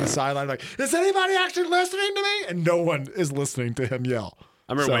walking around the sideline like, is anybody actually listening to me? And no one is listening to him yell.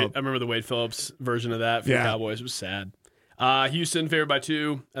 I remember the Wade Phillips version of that for the Cowboys. It was sad. Houston favored by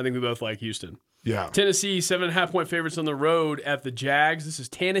 2. I think we both like Houston. Yeah. Tennessee, 7.5-point favorites on the road at the Jags. This is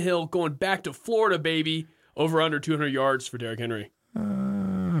Tannehill going back to Florida, baby. Over under 200 yards for Derrick Henry.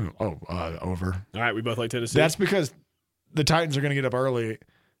 Over. All right, we both like Tennessee. That's because the Titans are going to get up early,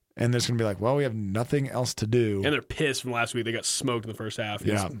 and there's going to be like, well, we have nothing else to do. And they're pissed from last week. They got smoked in the first half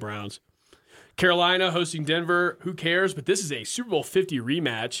against the Browns. Carolina hosting Denver. Who cares? But this is a Super Bowl 50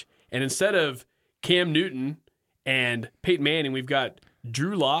 rematch, and instead of Cam Newton and Peyton Manning, we've got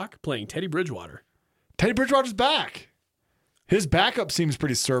Drew Lock playing Teddy Bridgewater. Teddy Bridgewater's back. His backup seems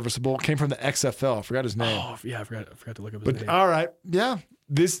pretty serviceable. Came from the XFL. I forgot his name. Oh, yeah, I forgot to look up his name. All right. Yeah.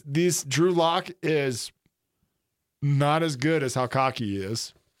 This Drew Lock is not as good as how cocky he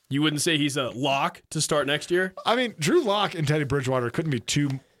is. You wouldn't say he's a lock to start next year? I mean, Drew Lock and Teddy Bridgewater couldn't be two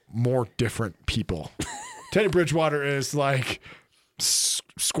more different people. Teddy Bridgewater is like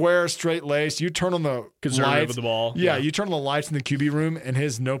square, straight-laced. You turn on the lights with the ball. Yeah, you turn on the lights in the QB room, and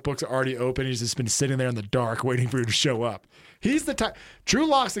his notebook's already open. He's just been sitting there in the dark waiting for you to show up. He's the type. Drew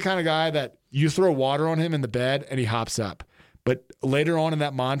Lock's the kind of guy that you throw water on him in the bed, and he hops up. But later on in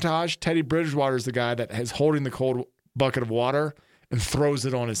that montage, Teddy Bridgewater is the guy that is holding the cold bucket of water and throws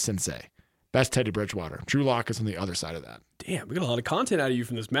it on his sensei. That's Teddy Bridgewater. Drew Lock is on the other side of that. Damn, we got a lot of content out of you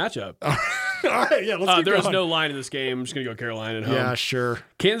from this matchup. All right, yeah, let's keep There is going. no line in this game. I'm just going to go Carolina at home. Yeah, sure.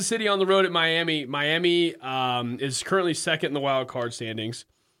 Kansas City on the road at Miami. Miami is currently second in the wild card standings.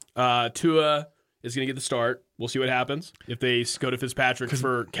 Tua is going to get the start. We'll see what happens if they go to Fitzpatrick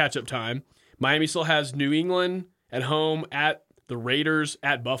for catch-up time. Miami still has New England at home, at the Raiders,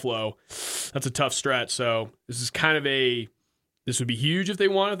 at Buffalo. That's a tough stretch. So this is kind of this would be huge if they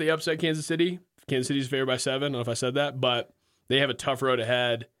won, if they upset Kansas City. Kansas City's favored by 7. I don't know if I said that, but they have a tough road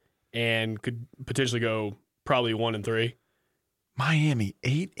ahead and could potentially go probably 1-3. Miami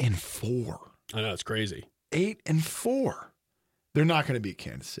 8-4. I know, it's crazy. 8-4. They're not going to beat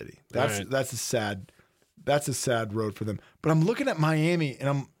Kansas City. That's Right. that's a sad road for them. But I'm looking at Miami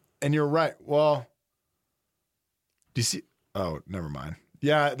and you're right. Well, do you see? Oh, never mind.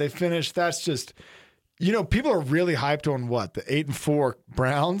 Yeah, they finished. That's just, people are really hyped on what? The 8-4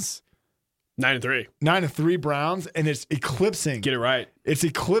 Browns, 9-3. 9-3 Browns, and it's eclipsing. Get it right. It's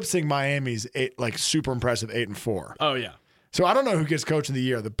eclipsing Miami's super impressive 8-4. Oh, yeah. So I don't know who gets coach of the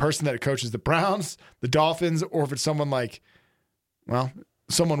year, the person that coaches the Browns, the Dolphins, or if it's someone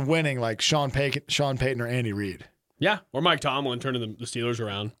someone winning like Sean Payton or Andy Reid. Yeah, or Mike Tomlin turning the Steelers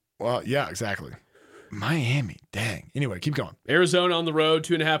around. Well, yeah, exactly. Miami, dang. Anyway, keep going. Arizona on the road,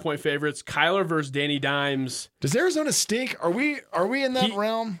 2.5-point favorites. Kyler versus Danny Dimes. Does Arizona stink? Are we in that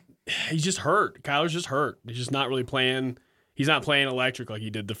realm? He's just hurt. Kyler's just hurt. He's just not really playing. He's not playing electric like he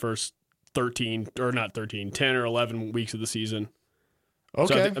did the first 10 or 11 weeks of the season.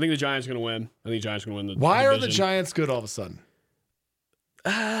 Okay. So I think the Giants are going to win. I think the Giants are going to win the Why are the division. Giants good all of a sudden?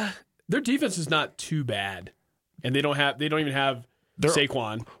 Their defense is not too bad, and they don't even have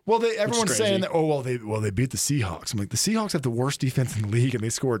Saquon. Well, everyone's crazy. saying that. They beat the Seahawks. I'm like, the Seahawks have the worst defense in the league, and they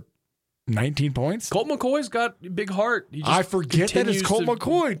scored 19 points. Colt McCoy's got a big heart. He just I forget that it's continues Colt to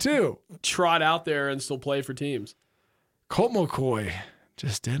McCoy too. trot out there and still play for teams. Colt McCoy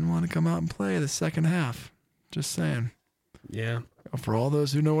just didn't want to come out and play the second half. Just saying. Yeah. For all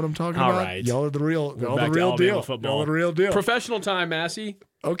those who know what I'm talking All about, right. y'all are the real, We're y'all back the to real Alabama deal. football. Y'all are the real deal. Professional time, Massey.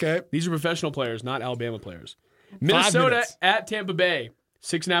 Okay. These are professional players, not Alabama players. 5 Minnesota minutes. at Tampa Bay.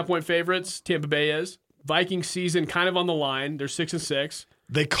 6.5-point favorites. Tampa Bay is. Vikings season kind of on the line. They're 6-6.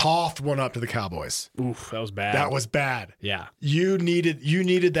 They coughed one up to the Cowboys. Oof, that was bad. That was bad. Yeah. You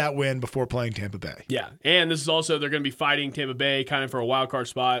needed that win before playing Tampa Bay. Yeah. And this is also, they're going to be fighting Tampa Bay kind of for a wild card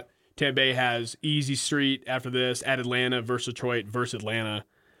spot. Tampa Bay has easy street after this at Atlanta versus Detroit versus Atlanta.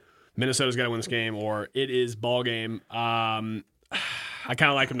 Minnesota's got to win this game or it is ball game. I kind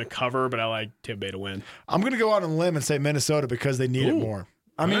of like them to cover, but I like Tampa Bay to win. I'm going to go out on a limb and say Minnesota because they need it more.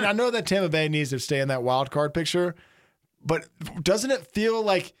 I mean, I know that Tampa Bay needs to stay in that wild card picture, but doesn't it feel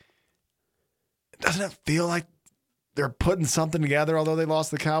like they're putting something together? Although they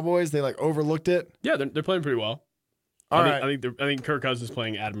lost the Cowboys, they overlooked it. Yeah, they're playing pretty well. I think Kirk Cousins is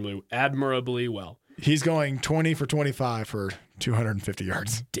playing admirably well. He's going 20 for 25 for 250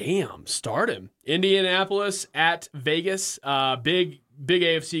 yards. Damn, start him. Indianapolis at Vegas. Big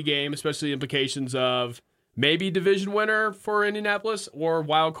AFC game, especially the implications of maybe division winner for Indianapolis or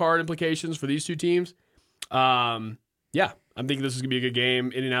wild card implications for these two teams. Yeah, I'm thinking this is gonna be a good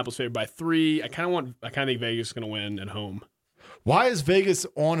game. Indianapolis favored by 3. I kind of think Vegas is gonna win at home. Why is Vegas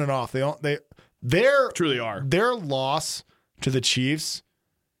on and off? They Truly are. Their loss to the Chiefs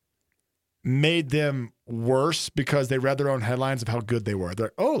made them worse because they read their own headlines of how good they were. They're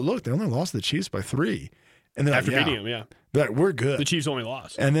like, oh, look, they only lost to the Chiefs by 3. And they're After like, beating them, yeah. They're like, we're good. The Chiefs only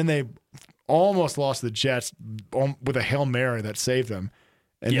lost. And then they almost lost to the Jets with a Hail Mary that saved them.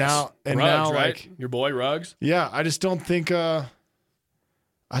 And Yes. now Ruggs, right? like, Your boy Ruggs. yeah, I just don't think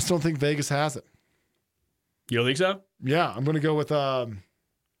Vegas has it. You don't think so? Yeah, I'm going to go with the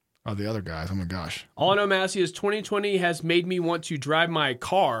other guys. Oh my gosh. All I know, Massey, is 2020 has made me want to drive my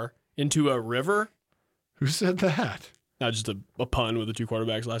car into a river. Who said that? Not just a pun with the two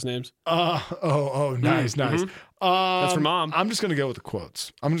quarterbacks' last names. Nice. That's for Mom. I'm just going to go with the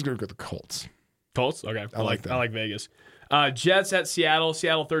quotes. I'm just going to go with the Colts. Colts? Okay. I like that. I like Vegas. Jets at Seattle.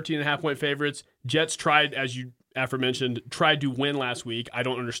 Seattle 13.5-point favorites. Jets tried, as you aforementioned, tried to win last week. I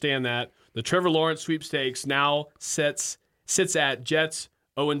don't understand that. The Trevor Lawrence sweepstakes now sits at Jets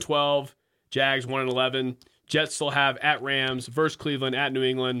 0-12, Jags 1-11. Jets still have at Rams versus Cleveland, at New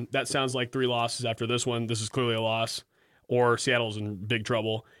England. That sounds like 3 losses after this one. This is clearly a loss. Or Seattle's in big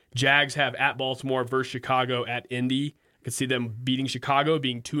trouble. Jags have at Baltimore versus Chicago, at Indy. I could see them beating Chicago,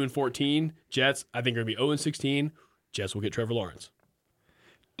 being 2-14. Jets, I think, are going to be 0-16. Jets will get Trevor Lawrence.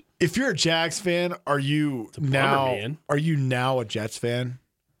 If you're a Jags fan, are you man. now a Jets fan?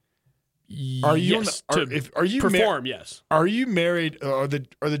 Are you Yes. are you Perform, yes. Are you married? Are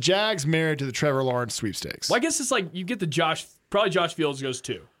the Jags married to the Trevor Lawrence sweepstakes? Well, I guess it's like you get the Josh Fields goes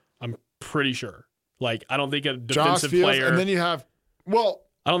too. I'm pretty sure. Like, I don't think a Josh defensive Fields, player. and then you have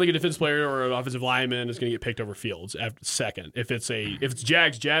I don't think a defensive player or an offensive lineman is going to get picked over Fields after second. If it's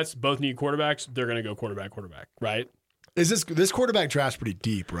Jags Jets, both need quarterbacks. They're going to go quarterback, right? Is this quarterback draft's pretty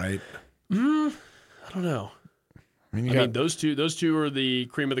deep, right? I don't know. I mean, Those two are the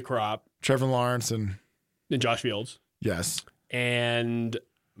cream of the crop. Trevor Lawrence and Josh Fields. yes, And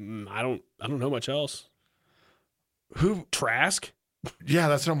I don't know much else. who? Trask? Yeah,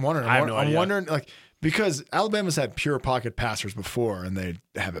 that's what I'm wondering. I have no I'm idea. wondering because Alabama's had pure pocket passers before, and they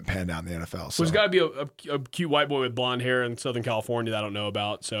haven't panned out in the NFL. So There's got to be a cute white boy with blonde hair in Southern California that I don't know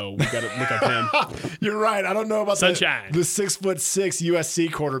about, so we've got to look up him. you're right. I don't know about Sunshine. the 6'6"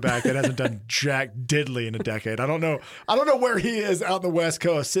 USC quarterback that hasn't done jack diddly in a decade. I don't know where he is out in the West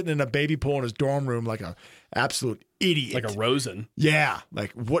Coast, sitting in a baby pool in his dorm room like a absolute idiot, Like a Rosen. yeah,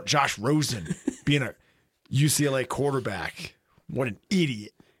 like what Josh Rosen being a UCLA quarterback. What an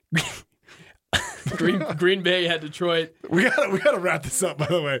idiot. Green Bay had Detroit. We gotta wrap this up, by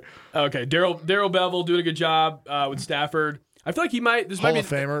the way. Okay, Daryl Bevell doing a good job with Stafford. I feel like this Hall might of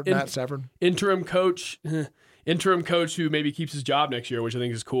be Famer, Matt Stafford. interim coach who maybe keeps his job next year, which I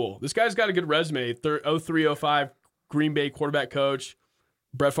think is cool. This guy's got a good resume. 03-05 Green Bay quarterback coach.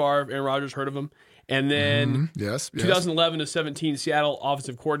 Brett Favre, Aaron Rodgers, heard of him. And then Yes. 2011 to 17 Seattle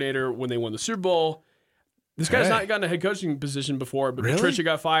offensive coordinator when they won the Super Bowl. This guy's not gotten a head coaching position before, but Really? Patricia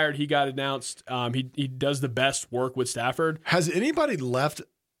got fired. He got announced. He does the best work with Stafford. Has anybody left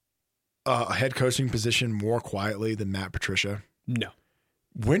a head coaching position more quietly than Matt Patricia? No.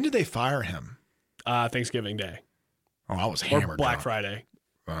 When did they fire him? Thanksgiving Day. Oh, I was Or hammered. Black drunk. Friday.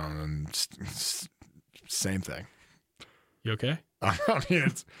 Same thing. You okay? I'm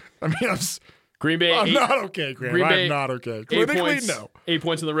Green Bay. I'm not okay, Graham. Green Bay, I'm not okay. 8 Clinically, points, no. 8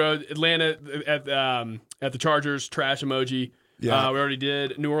 points on the road. Atlanta at the Chargers, trash emoji. Yeah. We already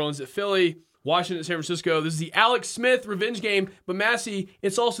did. New Orleans at Philly. Washington at San Francisco. This is the Alex Smith revenge game. But Massey,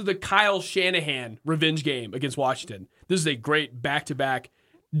 it's also the Kyle Shanahan revenge game against Washington. This is a great back-to-back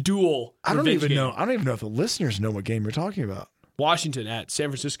dual I don't revenge even game. know. I don't even know if the listeners know what game you're talking about. Washington at San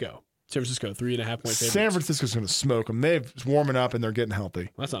Francisco. San Francisco, 3.5 point favorite. San Francisco's going to smoke them. They're warming up and they're getting healthy.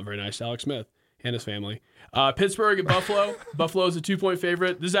 Well, that's not very nice. Alex Smith and his family. Pittsburgh at Buffalo. Buffalo is a 2-point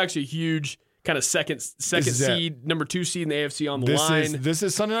favorite. This is actually a huge kind of second seed, number 2 seed in the AFC on the line. This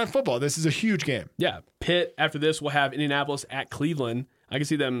is Sunday Night Football. This is a huge game. Yeah. Pitt, after this, will have Indianapolis at Cleveland. I can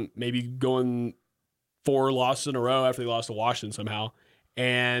see them maybe going 4 losses in a row after they lost to Washington somehow.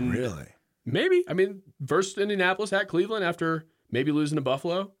 And Really? maybe, versus Indianapolis at Cleveland after maybe losing to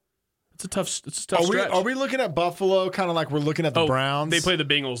Buffalo. It's a tough stretch. Are we looking at Buffalo kind of like we're looking at the Browns? They play the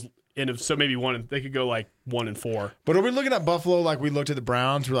Bengals, so maybe they could go like 1-4. But are we looking at Buffalo like we looked at the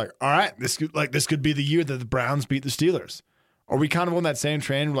Browns? We're like, all right, this could be the year that the Browns beat the Steelers. Are we kind of on that same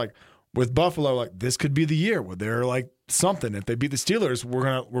train? We're like with Buffalo, like this could be the year where they're like something. If they beat the Steelers,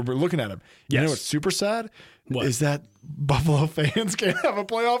 we're looking at them. You Yes. know what's super sad What? is that Buffalo fans can't have a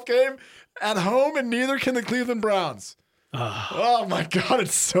playoff game at home, and neither can the Cleveland Browns. Oh my God,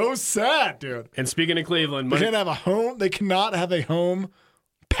 it's so sad, dude. And speaking of Cleveland, They can't have a home. They cannot have a home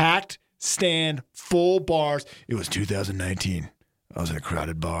packed stand, full bars. It was 2019. I was in a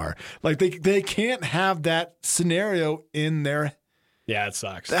crowded bar. Like they can't have that scenario in there. yeah, it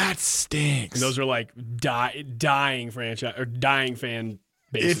sucks. That stinks. And those are like dying franchise or dying fan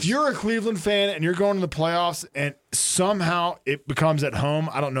bases. If you're a Cleveland fan and you're going to the playoffs and somehow it becomes at home,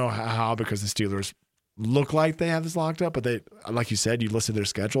 I don't know how because the Steelers look like they have this locked up, but they, like you said, you listen to their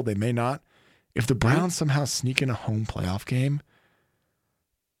schedule, they may not. If the Browns somehow sneak in a home playoff game,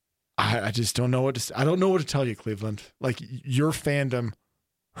 I just don't know I don't know what to tell you, Cleveland. Like your fandom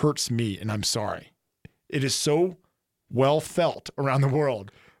hurts me, and I'm sorry. It is so well felt around the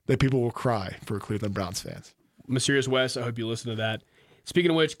world that people will cry for Cleveland Browns fans. Mysterious West, I hope you listen to that.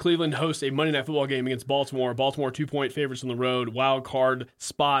 Speaking of which, Cleveland hosts a Monday Night Football game against Baltimore. Baltimore 2-point favorites on the road. Wild card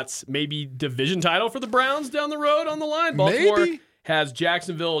spots. Maybe division title for the Browns down the road on the line. Baltimore Maybe. has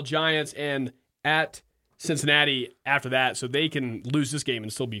Jacksonville, Giants, and at Cincinnati after that, so they can lose this game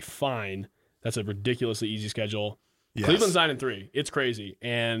and still be fine. That's a ridiculously easy schedule. Yes. Cleveland's 9-3. It's crazy.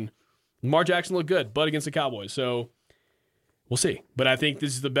 And Lamar Jackson looked good, but against the Cowboys. So we'll see. But I think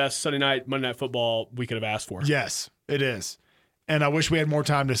this is the best Sunday night, Monday Night Football we could have asked for. Yes, it is. And I wish we had more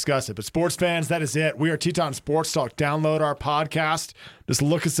time to discuss it. But sports fans, that is it. We are Teton Sports Talk. Download our podcast. Just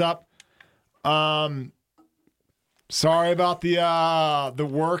look us up. Sorry about the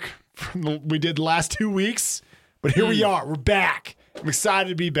work we did the last 2 weeks, but here we are. We're back. I'm excited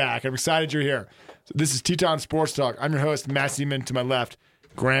to be back. I'm excited you're here. So this is Teton Sports Talk. I'm your host, Matt Seaman. To my left,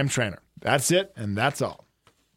 Graham Trainer. That's it, and that's all.